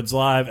Your Hardwoods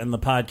Live, and The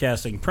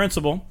Podcasting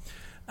Principle.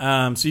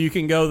 So you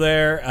can go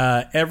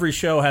there. Every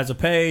show has a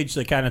page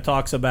that kind of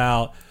talks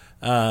about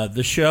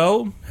the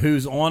show,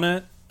 who's on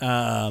it.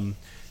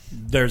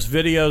 There's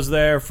videos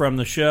there from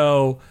the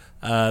show.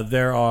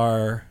 There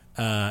are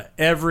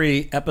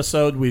every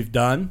episode we've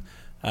done.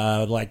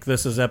 Like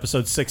this is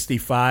episode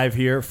 65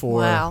 here for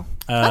wow.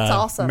 That's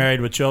awesome.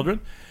 Married with Children.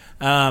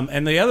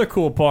 And the other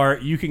cool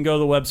part, you can go to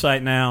the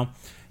website now,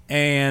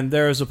 and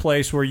there is a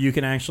place where you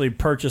can actually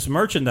purchase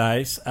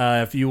merchandise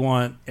if you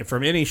want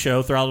from any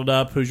show, Throttled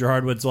Up, Who's Your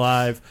Hardwoods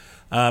Live,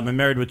 and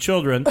Married with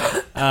Children.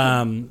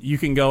 You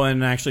can go in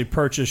and actually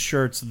purchase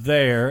shirts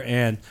there,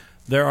 and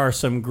there are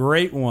some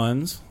great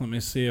ones. Let me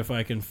see if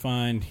I can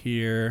find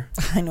here.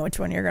 I know which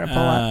one you're going to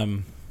pull up.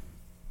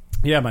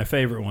 Yeah, my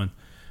favorite one.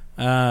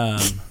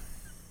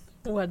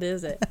 What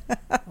is it?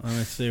 Let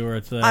me see where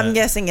it's at. I'm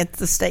guessing it's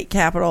the state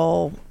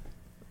capitol.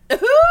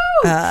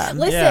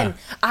 Listen, yeah.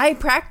 I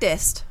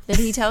practiced. Did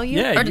he tell you?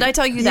 Yeah, or did I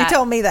tell you that? You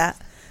told me that.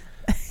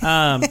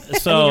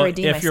 So if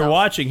myself. you're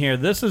watching here,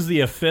 this is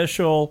the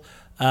official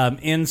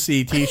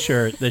NC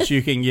T-shirt that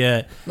you can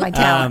get. My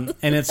talent.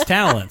 And it's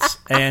talents.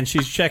 And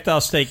she's checked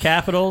off state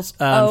capitals.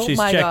 She's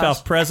my checked gosh.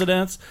 off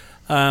presidents,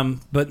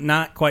 but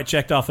not quite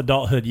checked off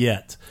adulthood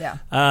yet. Yeah.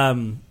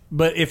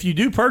 But if you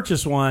do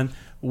purchase one,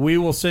 we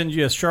will send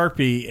you a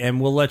Sharpie,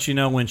 and we'll let you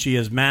know when she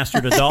has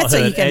mastered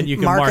adulthood, and you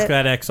can mark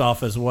that X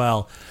off as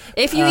well.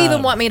 If you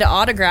even want me to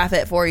autograph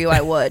it for you, I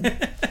would.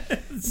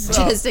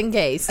 Just in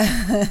case.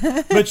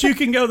 But you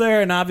can go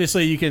there, and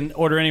obviously you can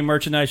order any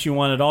merchandise you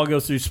want. It all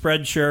goes through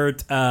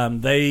Spreadshirt.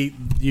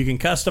 You can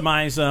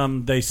customize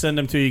them. They send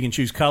them to you. You can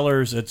choose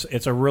colors.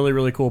 It's a really,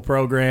 really cool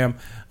program.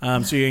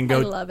 So you can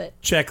go I love it.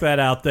 check that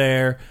out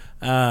there.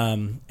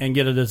 And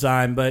get a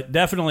design, but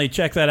definitely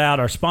check that out.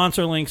 Our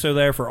sponsor links are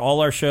there for all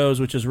our shows,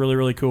 which is really,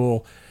 really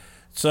cool.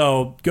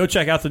 So go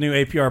check out the new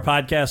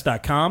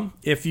aprpodcast.com.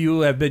 If you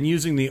have been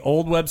using the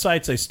old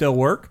websites, they still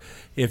work.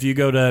 If you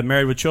go to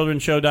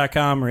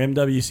marriedwithchildrenshow.com or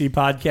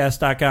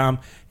mwcpodcast.com,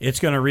 it's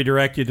going to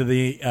redirect you to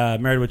the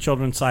Married with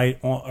Children site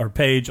or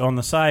page on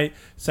the site.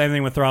 Same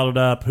thing with Throttled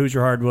Up, Who's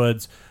Your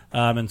Hardwoods,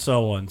 and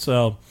so on.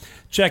 So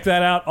check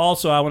that out.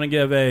 Also, I want to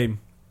give a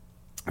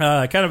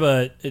kind of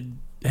a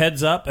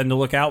heads up and to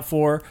look out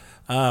for.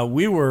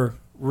 We were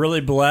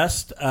really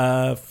blessed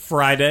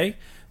Friday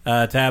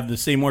to have the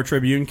Seymour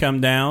Tribune come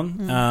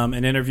down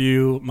and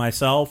interview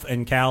myself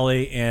and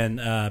Callie and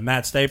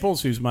Matt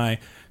Staples, who's my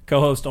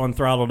co-host on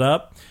Throttled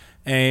Up.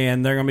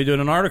 And they're going to be doing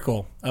an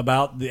article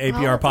about the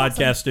APR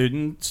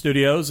podcast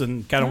studios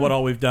and kind of what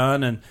all we've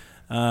done and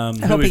I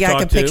hope you got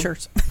good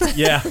pictures.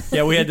 Yeah,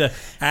 we had to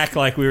act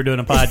like we were doing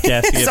a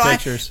podcast to get so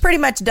pictures. Pretty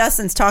much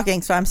Dustin's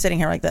talking, so I'm sitting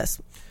here like this.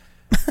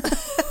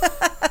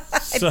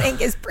 I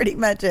think is pretty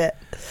much it.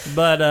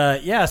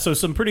 But so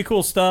some pretty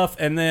cool stuff,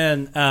 and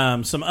then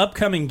some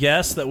upcoming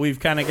guests that we've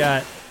kind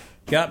of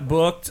got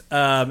booked,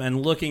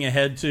 and looking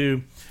ahead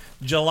to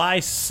July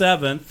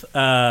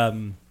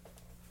 7th.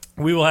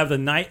 We will have the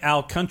Night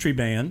Owl Country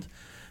Band.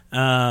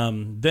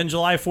 Then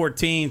July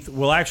 14th,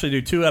 we'll actually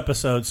do 2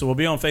 episodes, so we'll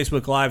be on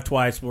Facebook Live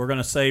twice, but we're going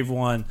to save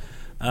one,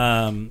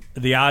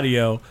 the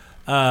audio.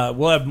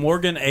 We'll have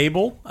Morgan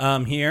Abel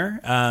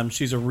here.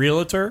 She's a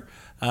realtor.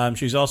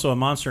 She's also a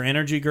Monster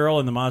Energy girl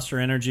in the Monster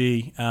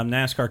Energy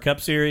NASCAR Cup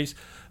Series.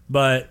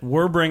 But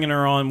we're bringing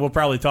her on. We'll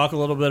probably talk a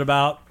little bit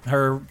about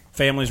her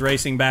family's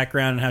racing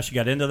background and how she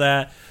got into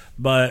that.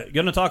 But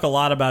going to talk a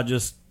lot about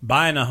just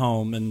buying a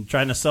home and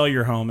trying to sell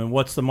your home and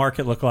what's the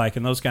market look like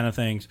and those kind of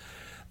things.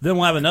 Then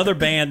we'll have another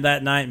band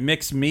that night.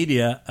 Mixed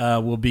Media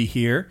will be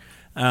here.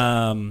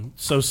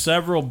 So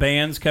several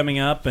bands coming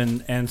up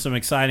and some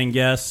exciting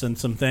guests and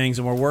some things.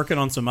 And we're working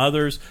on some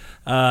others.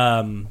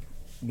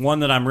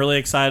 One that I'm really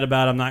excited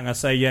about, I'm not going to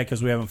say yet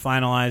because we haven't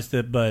finalized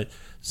it, but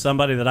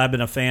somebody that I've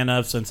been a fan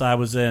of since I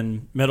was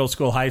in middle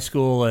school, high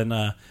school,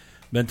 and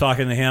been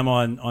talking to him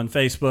on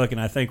Facebook,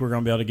 and I think we're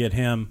going to be able to get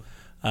him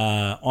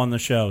on the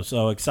show.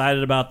 So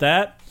excited about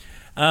that.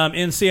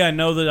 NC, I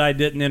know that I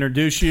didn't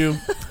introduce you,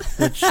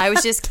 which I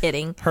was just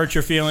kidding. Hurt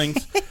your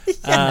feelings.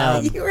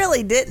 No, you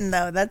really didn't,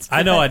 though. That's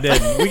I know I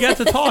didn't. We got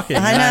to talking.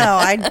 I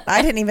know.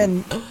 I didn't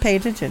even pay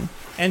attention.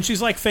 and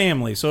she's like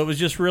family, so it was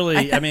just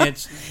really. I mean,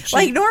 it's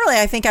like normally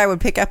I think I would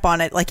pick up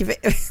on it, like if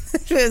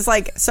it was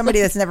like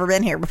somebody that's never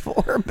been here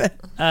before. But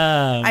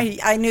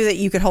I knew that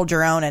you could hold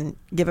your own and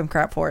give him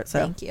crap for it. So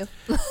Thank you.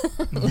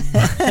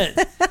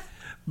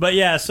 But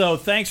yeah, so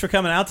thanks for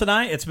coming out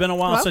tonight. It's been a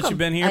while since you've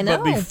been here. I know.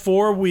 But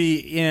before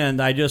we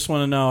end, I just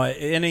want to know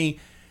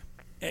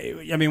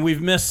I mean,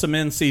 we've missed some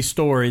NC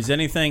stories.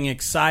 Anything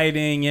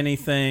exciting?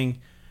 Anything?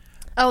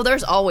 Oh,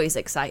 there's always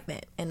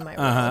excitement in my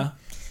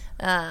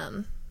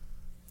room.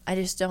 I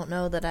just don't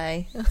know that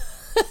I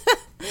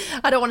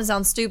don't want to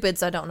sound stupid,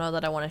 so I don't know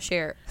that I want to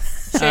share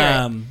it.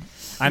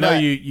 I know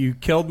you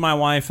killed my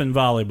wife in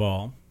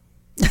volleyball.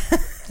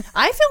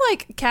 I feel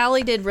like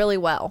Callie did really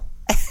well.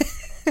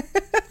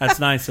 That's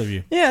nice of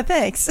you. yeah,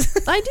 thanks.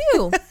 I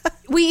do.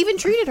 We even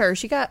treated her.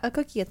 She got a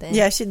cookie at the end.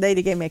 Yeah,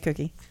 they gave me a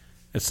cookie.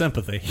 It's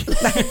sympathy.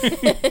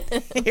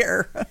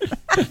 Here.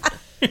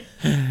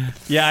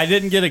 Yeah, I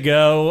didn't get a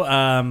go,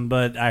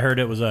 but I heard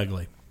it was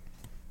ugly.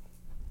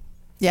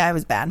 Yeah, it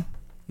was bad.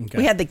 Okay.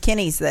 We had the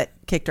Kinneys that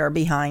kicked our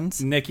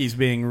behinds. Nikki's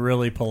being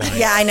really polite.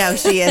 Yeah, I know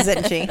she is,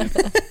 isn't she?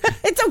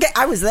 It's okay.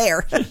 I was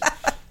there.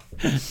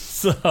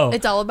 So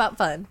It's all about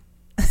fun.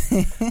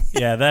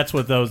 yeah, that's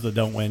what those that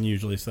don't win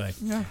usually say.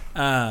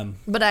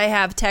 But I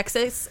have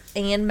Texas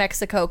and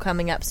Mexico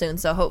coming up soon,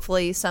 so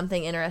hopefully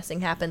something interesting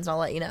happens and I'll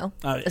let you know.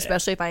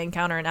 Especially if I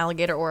encounter an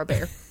alligator or a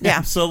bear. Yeah,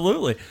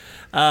 absolutely.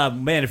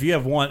 Man, if you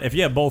have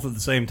both at the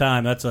same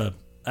time, that's a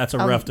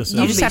rough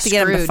decision. you just have to get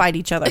them to screwed. fight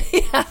each other,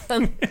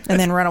 and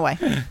then run away.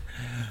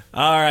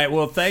 All right.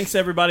 Well, thanks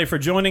everybody for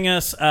joining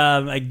us.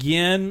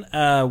 Again,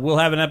 we'll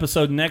have an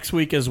episode next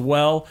week as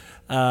well.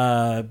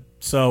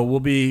 So we'll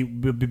be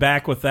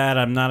back with that.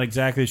 I'm not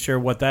exactly sure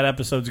what that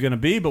episode's going to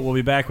be, but we'll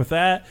be back with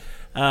that.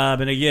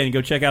 And again,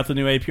 go check out the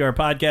new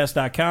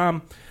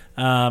APRpodcast.com.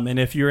 And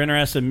if you're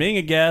interested in being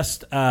a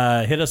guest,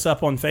 hit us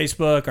up on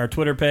Facebook, our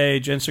Twitter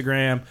page,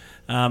 Instagram,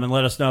 and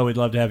let us know. We'd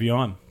love to have you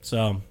on.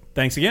 So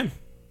thanks again.